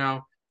things, you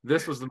know.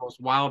 This was the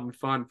most wild and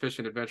fun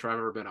fishing adventure I've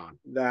ever been on.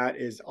 That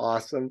is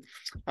awesome.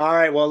 All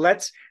right. Well,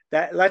 let's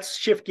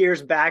shift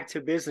gears back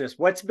to business.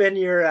 What's been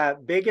your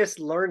biggest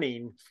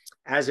learning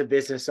as a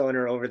business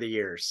owner over the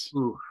years?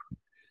 Ooh.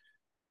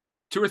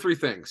 2 or 3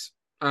 things.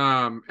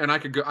 And I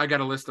got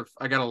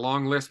a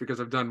long list because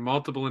I've done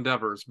multiple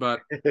endeavors, but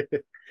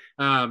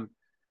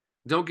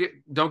don't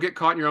get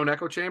caught in your own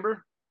echo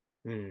chamber.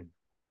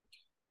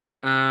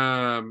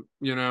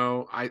 You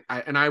know,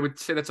 I would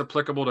say that's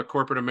applicable to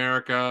corporate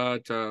America,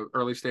 to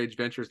early stage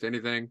ventures, to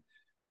anything.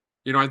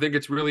 You know, I think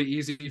it's really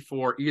easy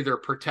for either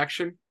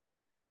protection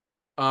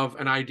of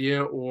an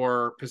idea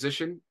or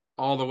position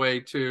all the way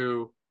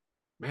to,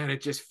 man,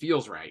 it just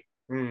feels right.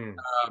 And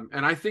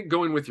I think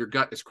going with your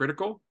gut is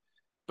critical,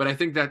 but I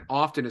think that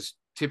often is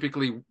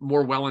typically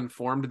more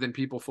well-informed than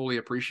people fully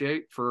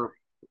appreciate for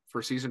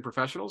seasoned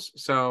professionals.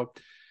 So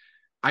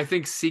I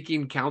think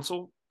seeking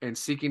counsel and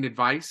seeking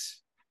advice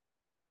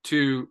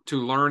to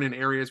learn in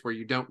areas where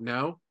you don't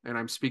know, and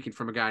I'm speaking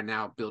from a guy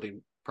now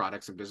building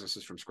products and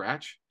businesses from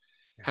scratch,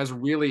 has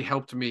really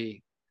helped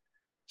me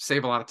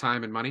save a lot of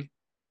time and money.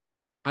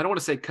 I don't want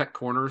to say cut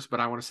corners, but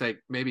I want to say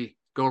maybe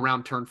go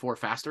around turn 4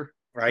 faster.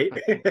 Right.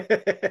 You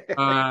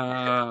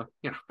know,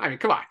 I mean,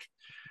 come on.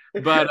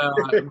 But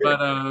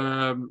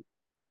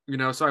you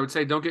know, so I would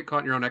say don't get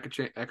caught in your own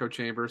echo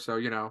chamber. So,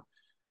 you know,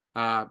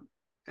 and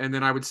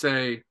then I would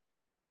say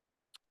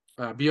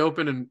be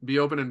open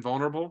and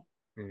vulnerable.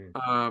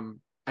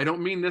 I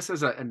don't mean this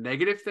as a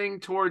negative thing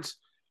towards,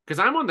 because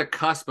I'm on the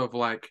cusp of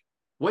like,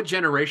 what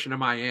generation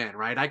am I in,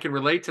 right? I can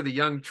relate to the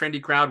young,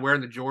 trendy crowd wearing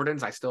the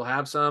Jordans. I still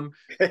have some.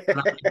 And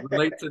I can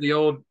relate to the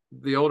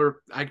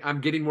older,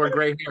 I'm getting more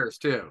gray hairs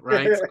too,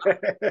 right? So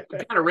I'm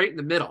kind of right in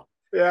the middle.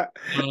 Yeah.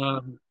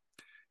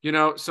 You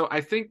know, so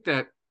I think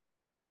that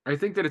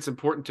it's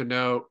important to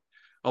know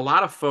a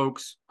lot of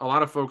folks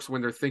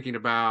when they're thinking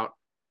about,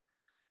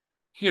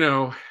 you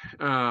know,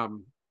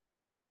 um,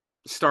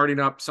 starting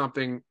up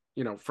something,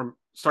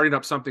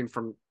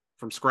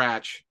 from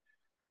scratch,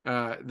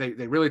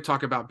 they really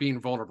talk about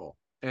being vulnerable.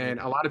 And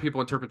a lot of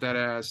people interpret that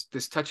as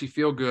this touchy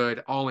feel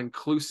good, all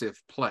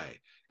inclusive play.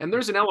 And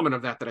there's an element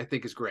of that that I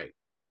think is great.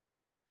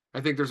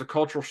 I think there's a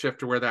cultural shift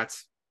to where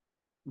that's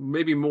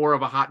maybe more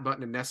of a hot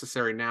button and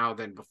necessary now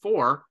than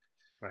before.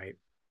 Right.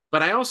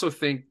 But I also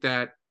think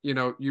that,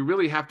 you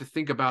really have to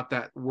think about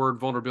that word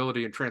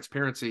vulnerability and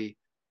transparency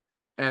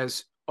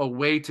as a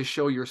way to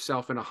show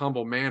yourself in a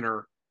humble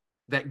manner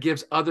that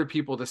gives other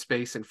people the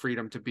space and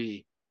freedom to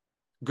be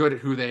good at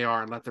who they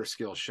are and let their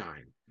skills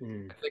shine.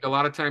 I think a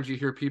lot of times you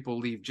hear people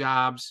leave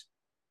jobs.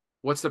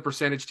 What's the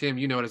percentage, Tim?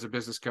 You know it as a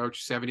business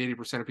coach,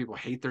 70-80% of people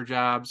hate their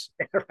jobs.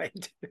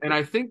 Right. And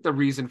I think the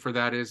reason for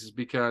that is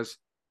because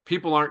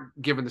people aren't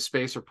given the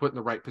space or put in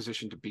the right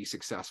position to be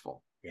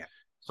successful. Yeah.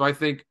 So I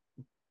think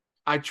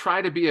I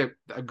try to be a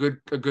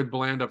good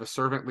blend of a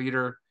servant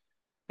leader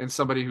and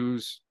somebody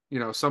who's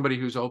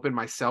open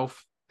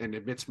myself and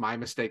admits my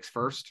mistakes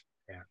first.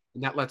 Yeah.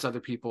 And that lets other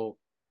people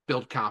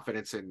build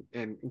confidence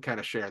and kind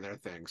of share their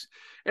things.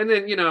 And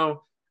then,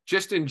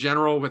 just in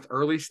general with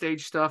early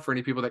stage stuff, for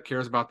any people that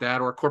cares about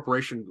that, or a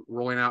corporation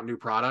rolling out new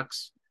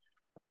products,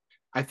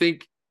 I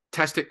think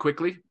test it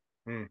quickly.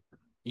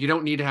 You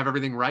don't need to have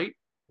everything right.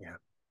 Yeah.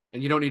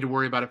 And you don't need to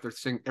worry about if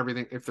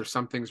there's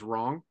some things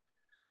wrong.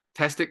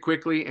 Test it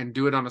quickly and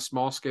do it on a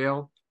small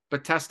scale,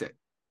 but test it.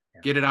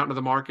 Yeah. Get it out into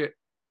the market.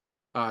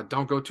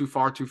 Don't go too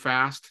far too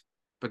fast,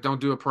 but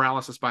don't do a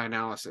paralysis by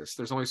analysis.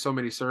 There's only so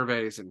many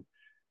surveys and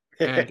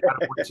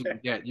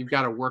you've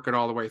got to work it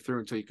all the way through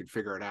until you can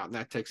figure it out. And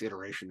that takes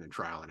iteration and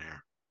trial and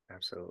error.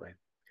 Absolutely.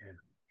 Yeah.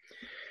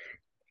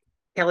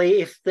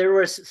 Kelly,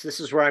 this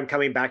is where I'm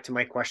coming back to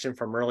my question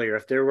from earlier.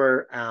 If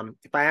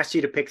I asked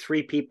you to pick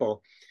 3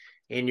 people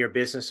in your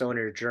business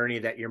owner journey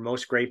that you're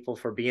most grateful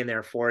for being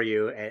there for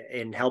you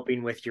and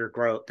helping with your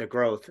growth,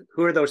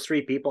 who are those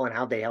 3 people and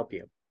how'd they help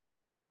you?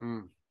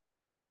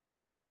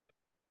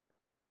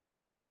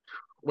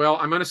 Well,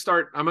 I'm going to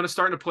start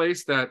in a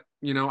place that,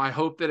 I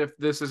hope that if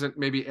this isn't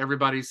maybe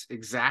everybody's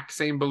exact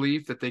same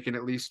belief, that they can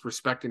at least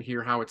respect and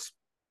hear how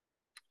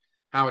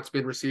it's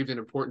been received and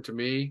important to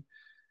me.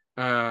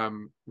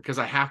 Because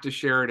I have to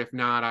share it. If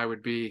not, I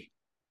would be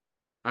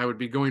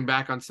going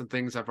back on some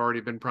things I've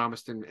already been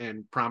promised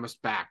and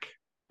promised back.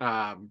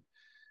 But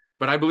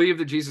I believe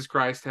that Jesus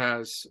Christ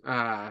has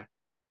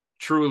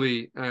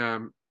truly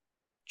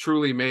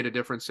made a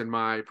difference in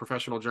my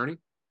professional journey.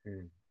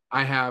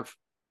 I have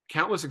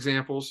countless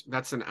examples.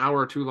 That's an hour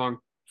or 2 long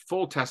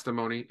full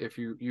testimony if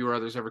you or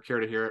others ever care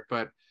to hear it.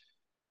 But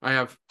I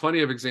have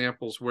plenty of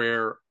examples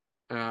where,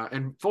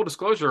 and full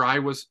disclosure,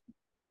 that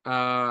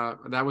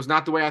was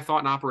not the way I thought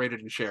and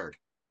operated and shared.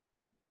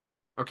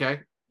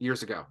 Okay,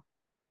 years ago.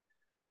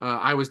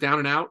 I was down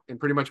and out and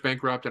pretty much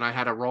bankrupt, and I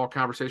had a raw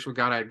conversation with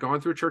God. I had gone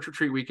through a church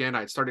retreat weekend.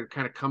 I had started to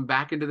kind of come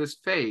back into this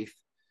faith,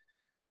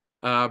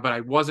 but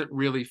I didn't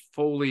really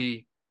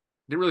fully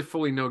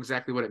know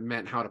exactly what it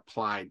meant, how it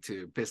applied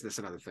to business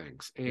and other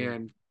things.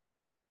 And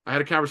I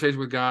had a conversation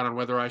with God on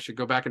whether I should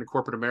go back into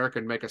corporate America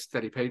and make a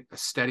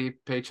steady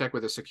paycheck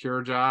with a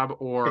secure job,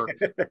 or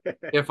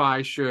if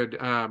I should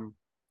kind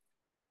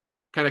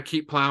of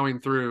keep plowing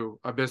through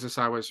a business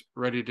I was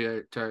ready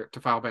to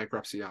file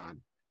bankruptcy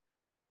on.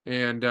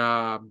 And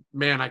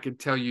man, I could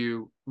tell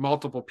you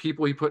multiple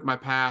people he put in my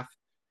path,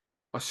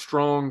 a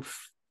strong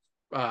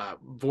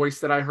voice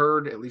that I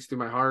heard, at least through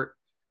my heart.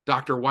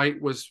 Dr. White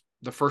was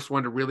the first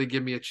one to really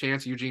give me a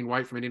chance, Eugene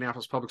White from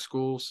Indianapolis Public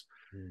Schools,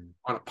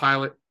 on a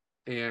pilot.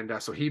 And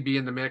so he'd be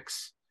in the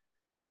mix.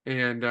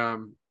 And I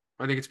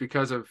think it's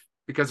because of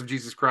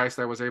Jesus Christ,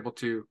 I was able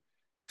to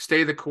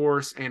stay the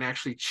course and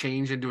actually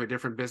change into a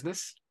different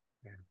business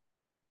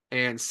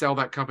and sell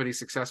that company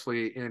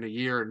successfully in a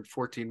year and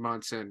 14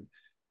 months. And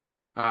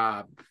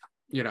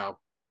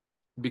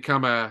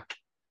become a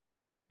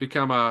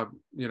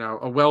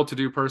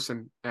well-to-do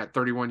person at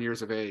 31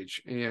 years of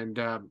age. And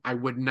I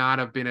would not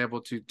have been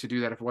able to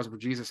do that if it wasn't for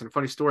Jesus. And a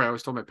funny story, I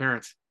always told my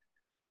parents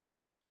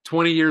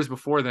 20 years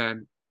before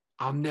then,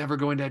 I'll never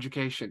go into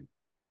education.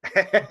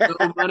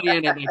 No money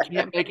in it. I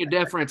can't make a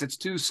difference. It's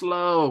too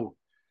slow.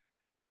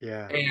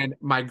 Yeah. And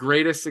my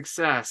greatest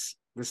success,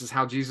 this is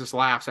how Jesus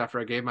laughs after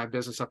I gave my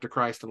business up to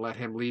Christ and let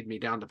him lead me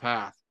down the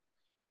path.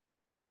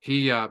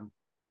 He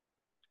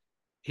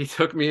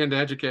took me into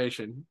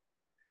education,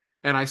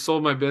 and I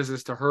sold my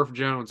business to Herff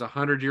Jones, a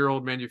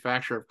 100-year-old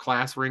manufacturer of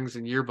class rings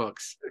and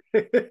yearbooks.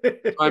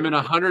 I'm in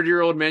a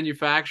 100-year-old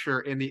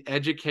manufacturer in the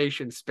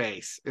education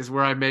space is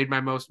where I made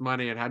my most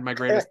money and had my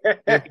greatest.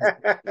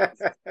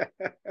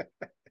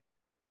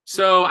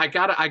 So I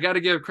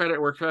gotta give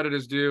credit where credit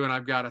is due, and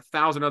I've got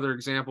 1,000 other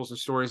examples and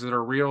stories that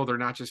are real. They're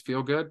not just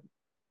feel good.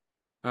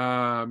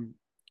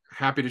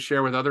 Happy to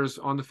share with others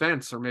on the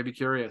fence or maybe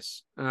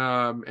curious.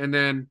 And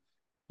then,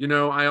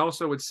 I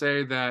also would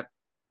say that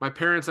my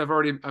parents, I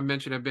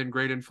mentioned, have been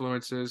great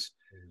influences.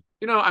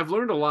 I've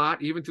learned a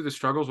lot even through the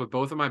struggles with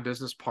both of my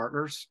business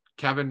partners,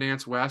 Kevin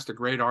Nance West, a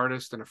great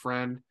artist and a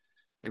friend.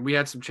 And we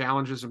had some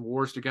challenges and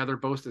wars together,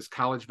 both as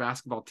college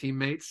basketball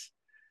teammates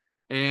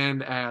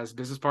and as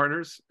business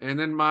partners. And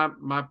then my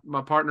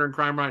partner in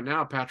crime right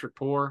now, Patrick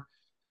Poor,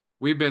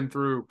 we've been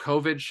through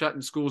COVID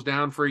shutting schools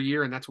down for a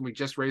year, and that's when we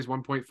just raised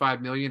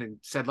 1.5 million and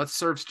said, let's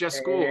serve just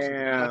schools.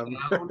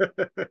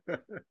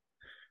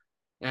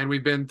 And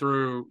we've been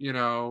through,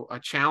 a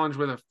challenge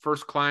with a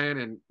first client,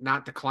 and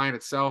not the client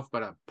itself,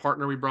 but a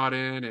partner we brought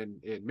in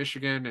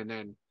Michigan. And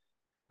then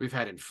we've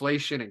had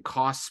inflation and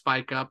costs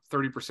spike up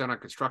 30% on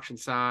construction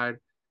side.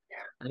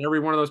 And every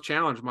one of those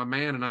challenges, my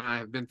man and I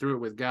have been through it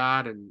with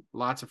God and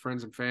lots of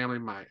friends and family.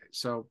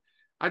 So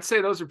I'd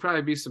say those would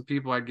probably be some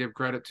people I'd give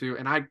credit to.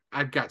 And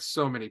I've got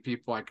so many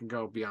people I can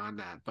go beyond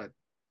that, but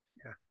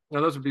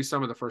those would be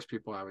some of the first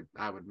people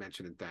I would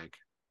mention and thank.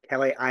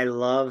 Kelly, I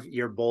love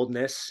your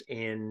boldness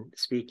in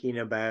speaking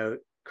about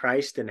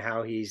Christ and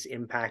how he's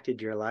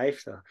impacted your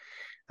life. So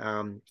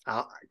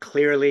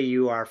clearly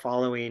you are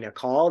following a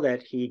call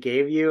that he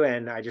gave you.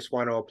 And I just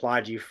want to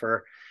applaud you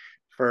for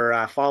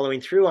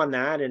following through on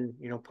that, and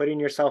putting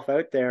yourself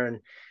out there and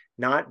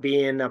not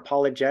being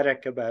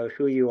apologetic about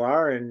who you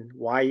are and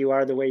why you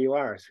are the way you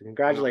are. So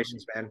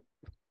congratulations, man.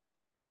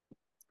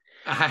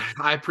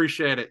 I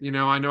appreciate it.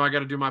 I know I got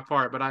to do my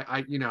part, but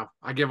I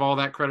give all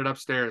that credit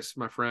upstairs,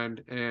 my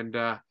friend. And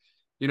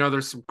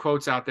there's some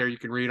quotes out there you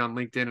can read on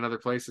LinkedIn and other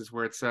places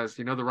where it says,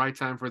 the right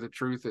time for the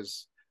truth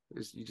is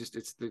it's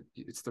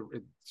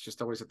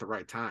just always at the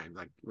right time.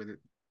 Like when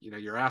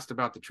you're asked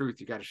about the truth,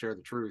 you got to share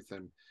the truth.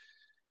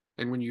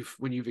 And when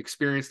you've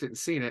experienced it and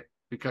seen it,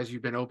 because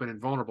you've been open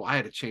and vulnerable, I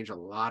had to change a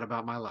lot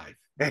about my life.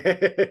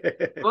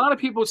 A lot of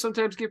people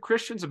sometimes give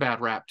Christians a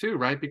bad rap too,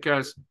 right?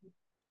 Because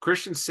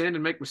Christians sin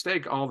and make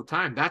mistakes all the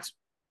time.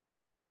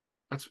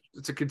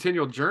 It's a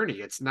continual journey.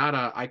 It's not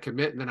I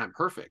commit and then I'm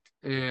perfect.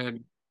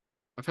 And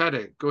I've had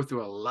to go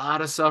through a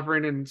lot of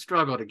suffering and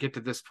struggle to get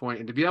to this point,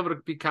 and to be able to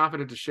be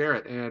confident to share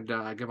it. And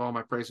I give all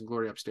my praise and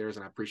glory upstairs,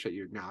 and I appreciate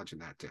you acknowledging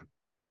that, Tim.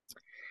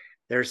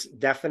 There's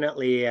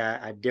definitely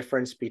a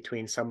difference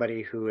between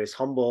somebody who is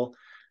humble,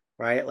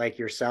 right, like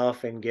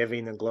yourself, and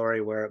giving the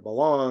glory where it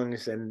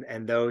belongs,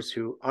 and those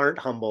who aren't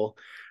humble,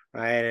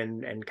 right,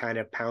 and kind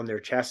of pound their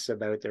chests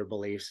about their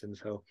beliefs. And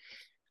so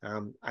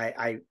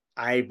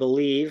I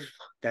believe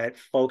that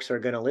folks are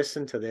going to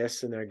listen to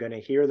this and they're going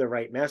to hear the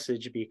right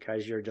message,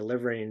 because you're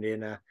delivering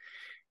it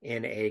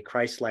in a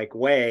Christ-like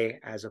way,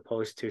 as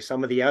opposed to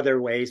some of the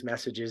other ways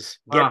messages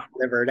get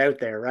delivered out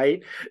there,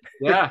 right?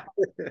 Yeah.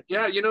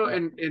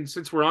 And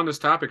since we're on this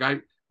topic,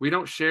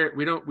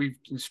 we've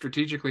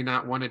strategically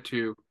not wanted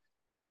to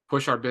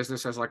push our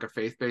business as like a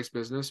faith-based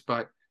business,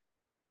 but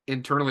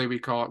internally we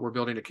call it, we're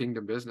building a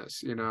kingdom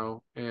business,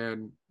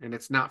 and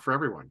it's not for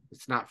everyone.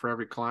 It's not for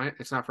every client.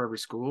 It's not for every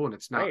school, and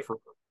it's not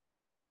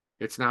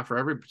for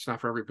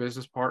every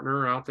business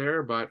partner out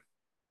there, but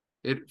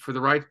for the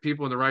right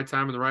people in the right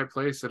time in the right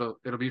place, it'll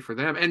be for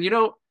them. And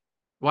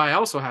why I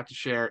also have to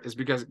share is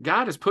because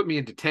God has put me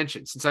in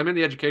detention since I'm in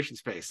the education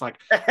space. Like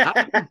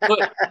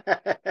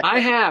I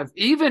have,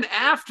 even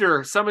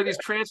after some of these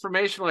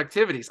transformational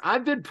activities,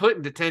 I've been put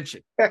in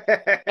detention, and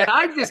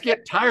I just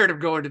get tired of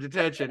going to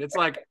detention. It's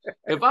like,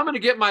 if I'm going to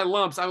get my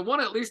lumps, I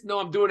want to at least know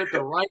I'm doing it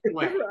the right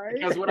way. Right?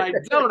 Because when I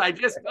don't, I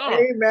just don't.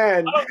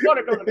 Amen. I don't want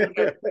to go to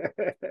detention.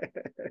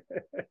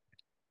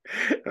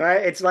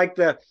 Right? It's like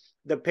the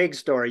pig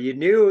story. You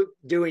knew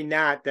doing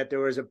that there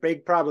was a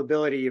big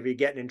probability of you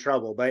getting in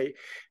trouble, but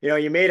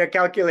you made a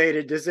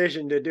calculated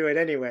decision to do it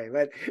anyway.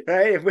 But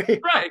right,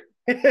 right.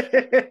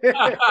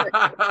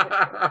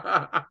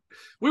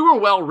 We were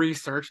well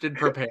researched and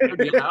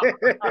prepared,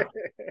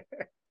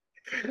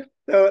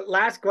 So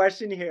last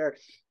question here,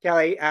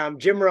 Kelly.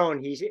 Jim Rohn,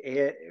 he's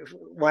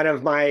one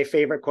of my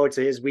favorite quotes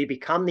is, "We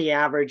become the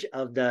average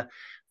of the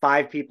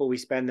 5 people we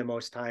spend the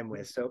most time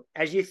with." So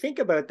as you think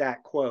about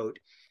that quote,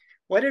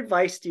 what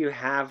advice do you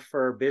have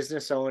for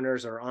business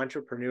owners or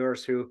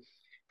entrepreneurs who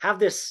have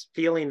this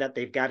feeling that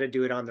they've got to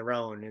do it on their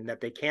own, and that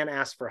they can't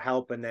ask for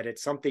help, and that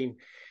it's something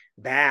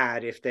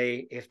bad if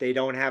they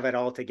don't have it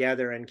all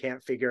together and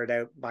can't figure it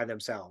out by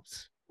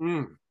themselves?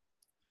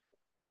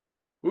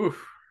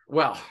 Oof.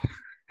 Well,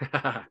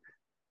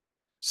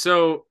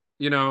 so,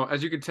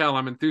 as you can tell,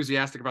 I'm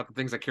enthusiastic about the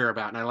things I care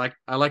about, and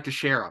I like to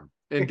share them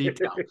in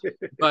detail.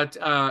 But,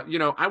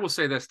 I will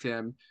say this,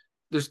 Tim,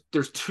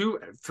 there's two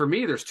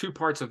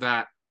parts of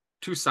that,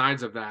 2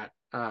 sides of that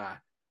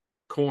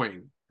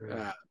coin.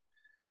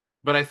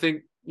 But I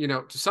think,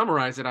 to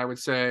summarize it, I would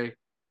say,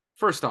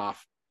 first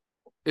off,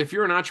 if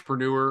you're an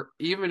entrepreneur,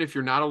 even if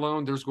you're not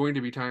alone, there's going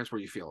to be times where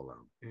you feel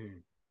alone.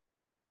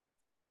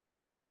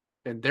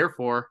 And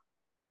therefore,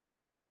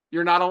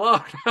 you're not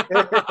alone.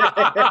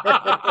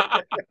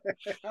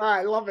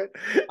 I love it.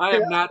 I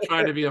am not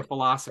trying to be a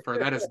philosopher.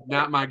 That is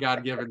not my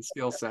God-given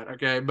skill set.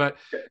 Okay. But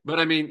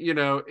I mean,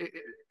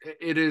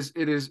 it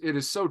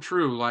is so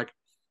true. Like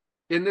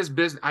in this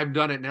business, I've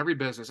done it in every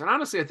business. And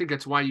honestly, I think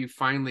that's why you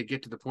finally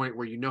get to the point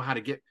where you know how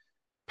to get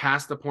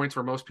past the points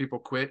where most people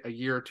quit a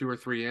year or two or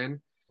three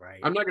in. Right.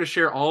 I'm not going to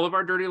share all of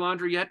our dirty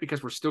laundry yet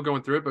because we're still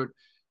going through it, but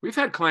we've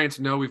had clients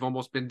know we've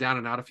almost been down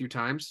and out a few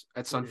times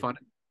at SunFunded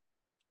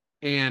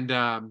and,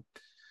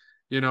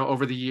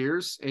 over the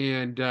years.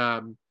 And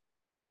I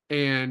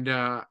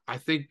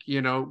think,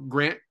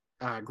 Grant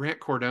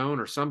Cardone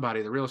or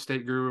somebody, the real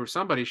estate guru or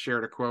somebody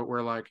shared a quote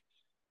where like,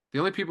 the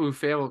only people who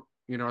fail,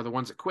 are the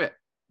ones that quit,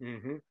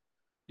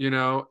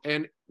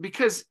 and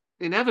because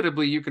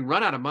inevitably you can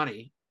run out of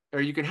money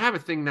or you can have a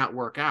thing not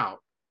work out.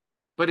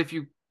 But if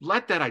you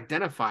let that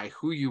identify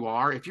who you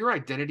are, if your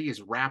identity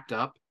is wrapped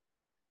up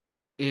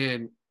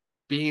in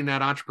being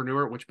that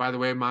entrepreneur, which by the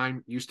way,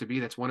 mine used to be,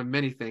 that's one of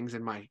many things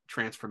in my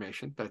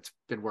transformation that's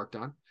been worked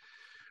on.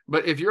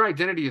 But if your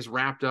identity is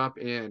wrapped up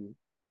in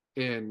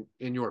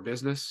your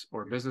business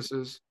or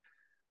businesses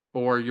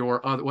or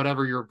your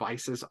whatever your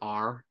vices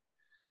are,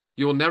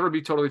 you'll never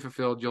be totally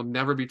fulfilled. You'll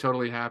never be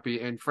totally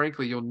happy. And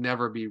frankly, you'll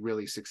never be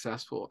really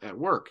successful at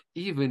work,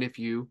 even if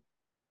you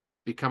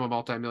become a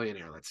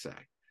multimillionaire, let's say.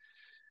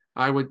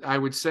 I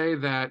would say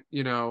that,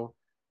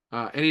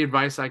 any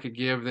advice I could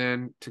give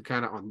then to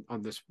kind of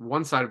on this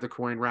one side of the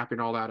coin, wrapping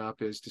all that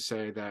up, is to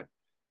say that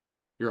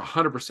you're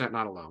 100%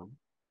 not alone.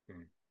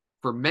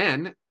 For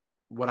men,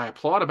 what I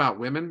applaud about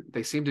women,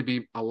 they seem to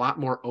be a lot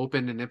more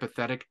open and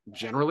empathetic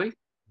generally.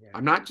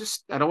 I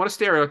don't want to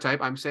stereotype.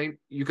 I'm saying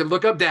you can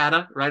look up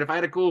data, right? If I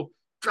had a cool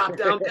drop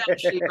down data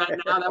sheet right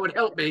now, that would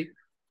help me.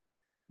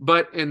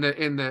 But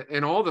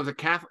in all of the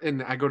Catholic,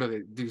 and I go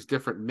to these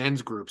different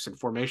men's groups and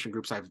formation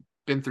groups I've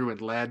been through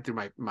and led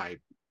through my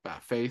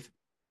faith.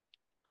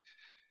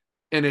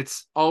 And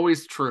it's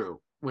always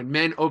true. When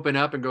men open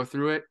up and go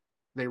through it,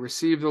 they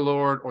receive the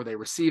Lord or they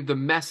receive the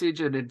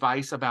message and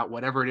advice about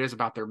whatever it is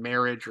about their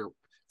marriage or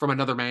from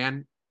another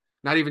man,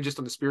 not even just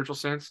in the spiritual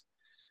sense.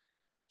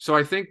 So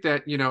I think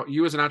that,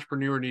 you as an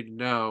entrepreneur need to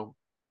know,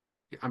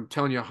 I'm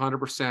telling you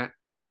 100%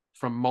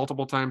 from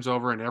multiple times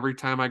over. And every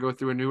time I go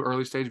through a new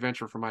early stage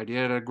venture from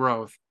idea to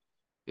growth,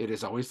 it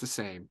is always the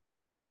same.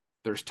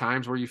 There's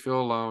times where you feel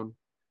alone.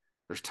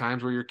 There's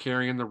times where you're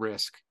carrying the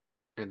risk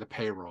and the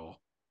payroll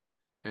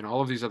and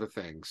all of these other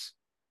things.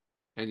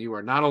 And you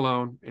are not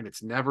alone. And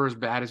it's never as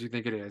bad as you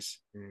think it is.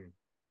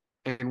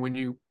 And when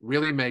you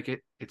really make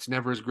it, it's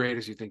never as great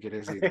as you think it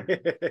is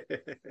either.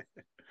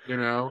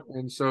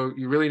 And so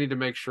you really need to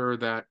make sure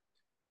that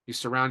you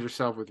surround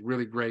yourself with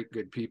really great,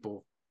 good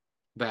people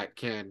that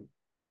can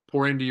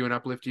pour into you and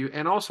uplift you,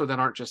 and also that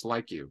aren't just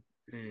like you.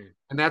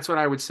 And that's what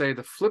I would say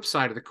the flip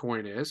side of the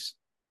coin is.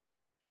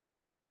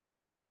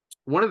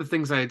 One of the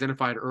things I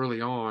identified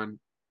early on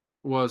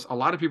was a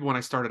lot of people when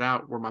I started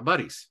out were my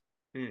buddies.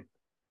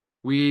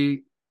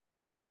 We,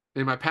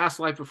 in my past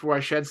life, before I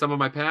shed some of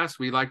my past,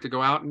 we like to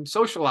go out and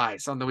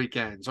socialize on the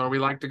weekends, or we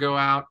like to go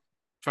out,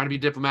 trying to be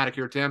diplomatic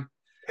here, Tim.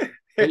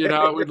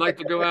 We'd like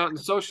to go out and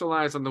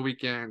socialize on the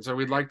weekends, or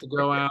we'd like to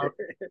go out,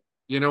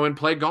 and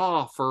play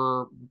golf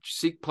or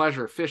seek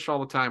pleasure, fish all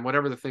the time,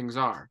 whatever the things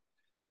are.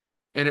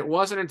 And it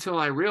wasn't until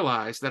I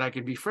realized that I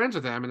could be friends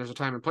with them, and there's a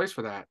time and place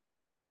for that.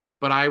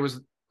 But I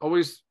was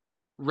always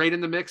right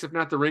in the mix, if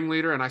not the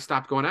ringleader, and I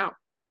stopped going out.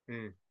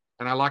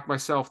 And I locked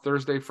myself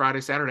Thursday,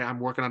 Friday, Saturday. I'm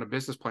working on a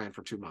business plan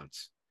for 2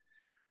 months.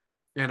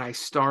 And I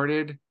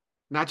started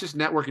not just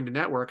networking to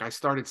network, I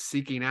started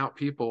seeking out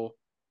people,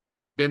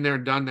 been there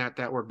and done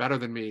that were better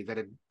than me, that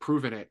had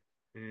proven it.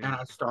 And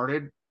I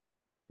started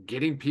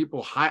getting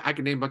people I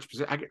can name a bunch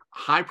of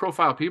high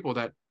profile people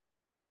that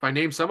if I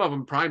name some of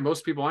them, probably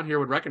most people on here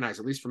would recognize,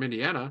 at least from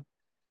Indiana.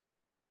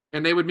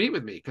 And they would meet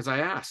with me because I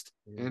asked,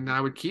 and I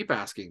would keep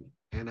asking,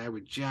 and I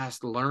would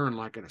just learn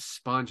like a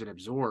sponge and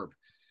absorb.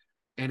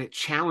 And it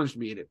challenged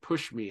me and it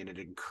pushed me and it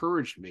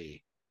encouraged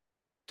me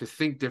to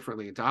think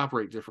differently and to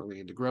operate differently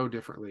and to grow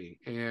differently.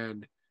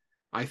 And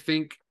I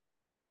think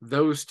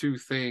those two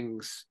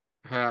things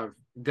have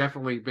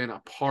definitely been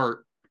a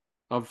part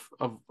of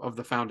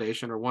the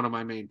foundation, or one of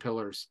my main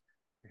pillars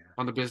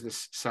on the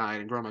business side,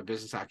 and grow my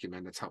business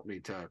acumen. That's helped me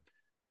to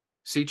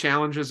see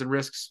challenges and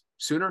risks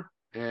sooner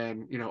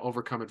and,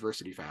 overcome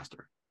adversity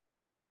faster.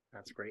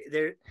 That's great.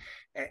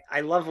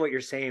 I love what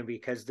you're saying,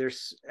 because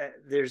there's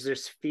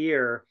this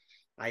fear,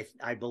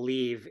 I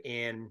believe,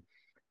 in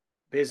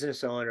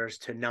business owners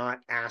to not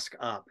ask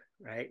up,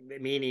 right?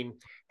 Meaning,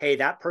 hey,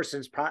 that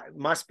person's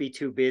must be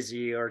too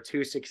busy or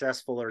too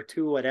successful or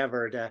too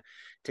whatever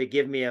to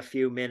give me a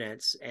few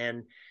minutes.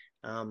 And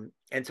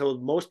so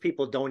most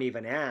people don't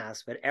even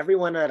ask. But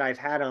everyone that I've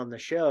had on the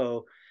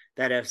show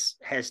that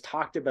has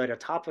talked about a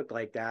topic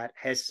like that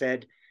has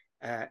said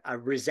a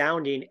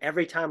resounding,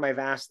 every time I've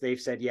asked, they've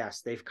said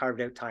yes, they've carved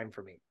out time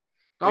for me.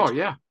 Oh,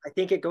 yeah. I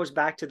think it goes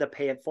back to the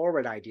pay it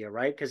forward idea,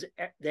 right? Because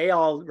they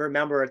all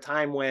remember a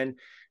time when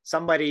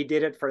somebody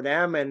did it for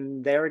them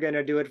and they're going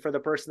to do it for the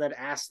person that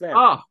asked them.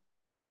 Oh,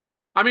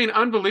 I mean,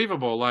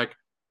 unbelievable. Like,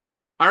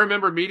 I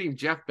remember meeting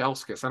Jeff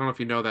Belskis. I don't know if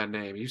you know that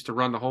name. He used to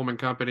run the Holman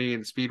Company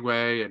and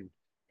Speedway and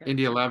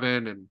Indy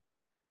 11. And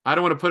I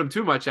don't want to put him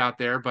too much out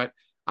there, but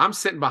I'm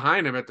sitting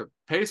behind him at the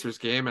Pacers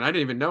game, and I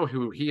didn't even know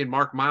who he and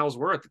Mark Miles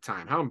were at the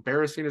time. How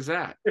embarrassing is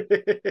that?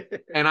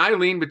 And I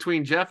leaned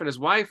between Jeff and his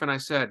wife, and I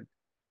said,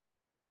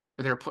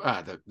 they're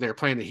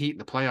playing the Heat in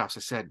the playoffs.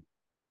 I said,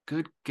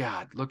 good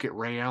God, look at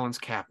Ray Allen's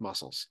calf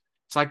muscles.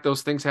 It's like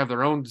those things have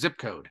their own zip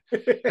code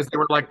because they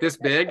were like this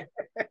big.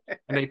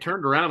 And they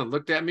turned around and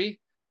looked at me.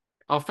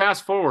 I'll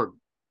fast forward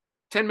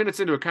 10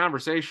 minutes into a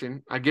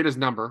conversation. I get his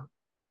number.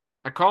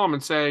 I call him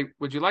and say,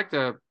 would you like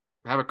to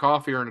have a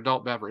coffee or an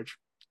adult beverage?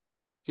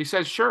 He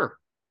says, sure.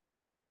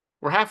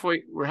 We're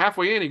halfway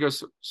in. He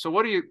goes, so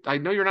what do you, I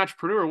know you're an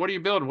entrepreneur. What are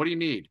you building? What do you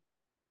need?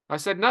 I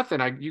said,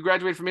 nothing. You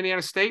graduated from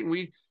Indiana State,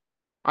 and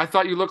I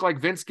thought you looked like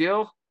Vince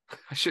Gill.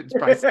 I shouldn't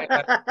probably say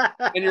that.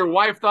 And your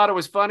wife thought it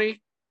was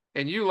funny,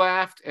 and you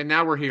laughed, and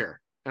now we're here.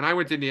 And I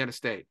went to Indiana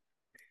State.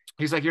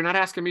 He's like, you're not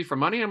asking me for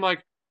money? I'm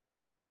like,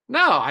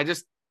 no,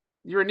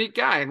 you're a neat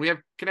guy, and we have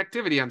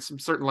connectivity on some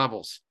certain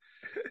levels.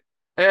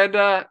 And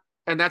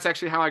that's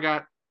actually how I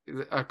got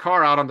a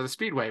car out onto the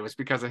Speedway, was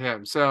because of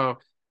him. So,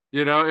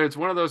 it's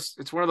one of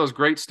those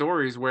great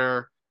stories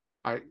where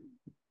I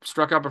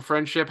struck up a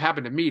friendship,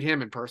 happened to meet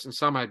him in person.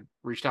 Some I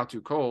reached out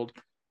to cold,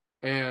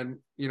 and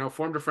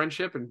formed a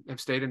friendship and have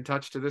stayed in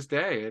touch to this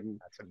day. And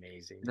that's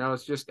amazing.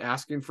 It's just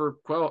asking for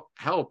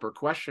help or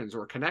questions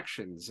or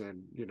connections,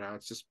 and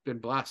it's just been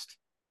blessed.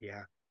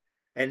 Yeah.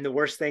 And the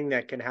worst thing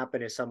that can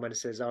happen is someone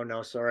says, oh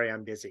no, sorry,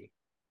 I'm busy.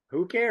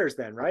 Who cares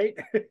then, right?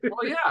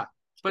 Well, yeah,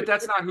 but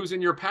that's not who's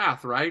in your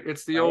path, right?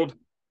 It's the old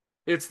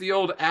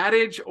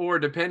adage, or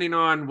depending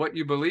on what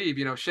you believe,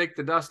 shake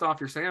the dust off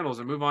your sandals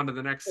and move on to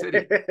the next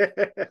city.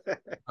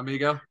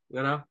 Amigo,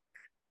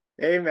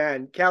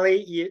 Amen.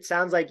 Kelly, it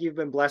sounds like you've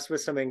been blessed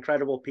with some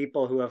incredible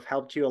people who have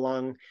helped you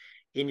along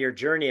in your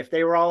journey. If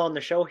they were all on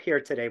the show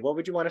here today, what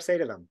would you want to say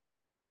to them?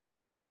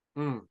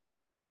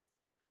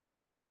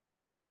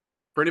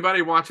 For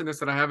anybody watching this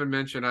that I haven't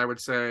mentioned, I would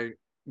say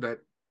that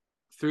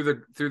through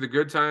the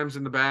good times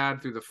and the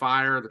bad, through the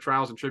fire, the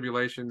trials and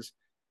tribulations,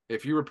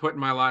 if you were put in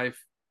my life,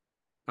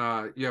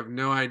 you have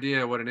no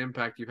idea what an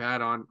impact you've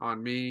had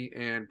on me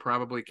and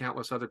probably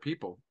countless other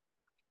people,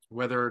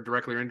 whether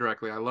directly or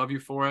indirectly. I love you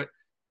for it.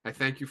 I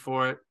thank you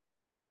for it.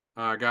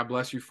 God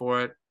bless you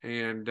for it.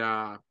 And,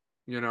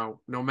 no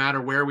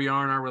matter where we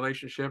are in our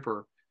relationship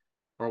or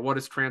what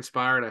has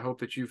transpired, I hope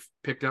that you've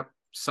picked up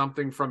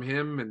something from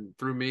him and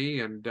through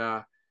me, and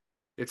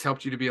it's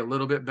helped you to be a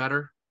little bit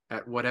better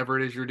at whatever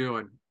it is you're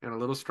doing, and a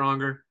little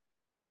stronger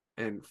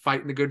and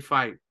fighting the good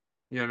fight,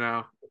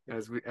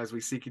 as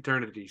we seek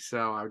eternity.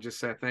 So I would just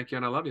say thank you,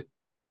 and I love you.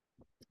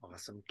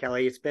 Awesome.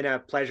 Kelly, it's been a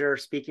pleasure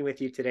speaking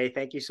with you today.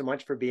 Thank you so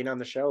much for being on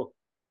the show.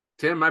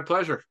 Tim, my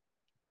pleasure.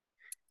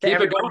 Keep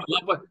it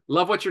going.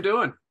 Love what you're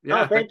doing.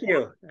 Yeah. Oh, thank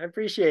you. I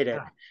appreciate it.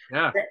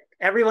 Yeah.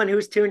 Everyone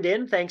who's tuned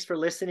in, thanks for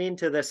listening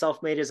to the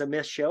Self-Made is a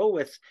Myth show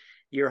with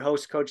your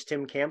host, Coach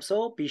Tim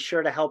Campsell. Be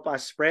sure to help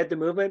us spread the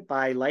movement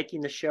by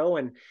liking the show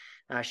and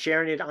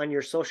sharing it on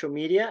your social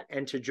media.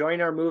 And to join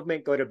our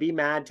movement, go to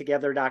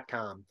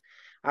bemadtogether.com.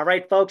 All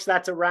right, folks,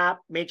 that's a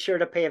wrap. Make sure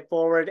to pay it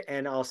forward,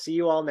 and I'll see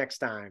you all next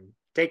time.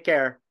 Take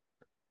care.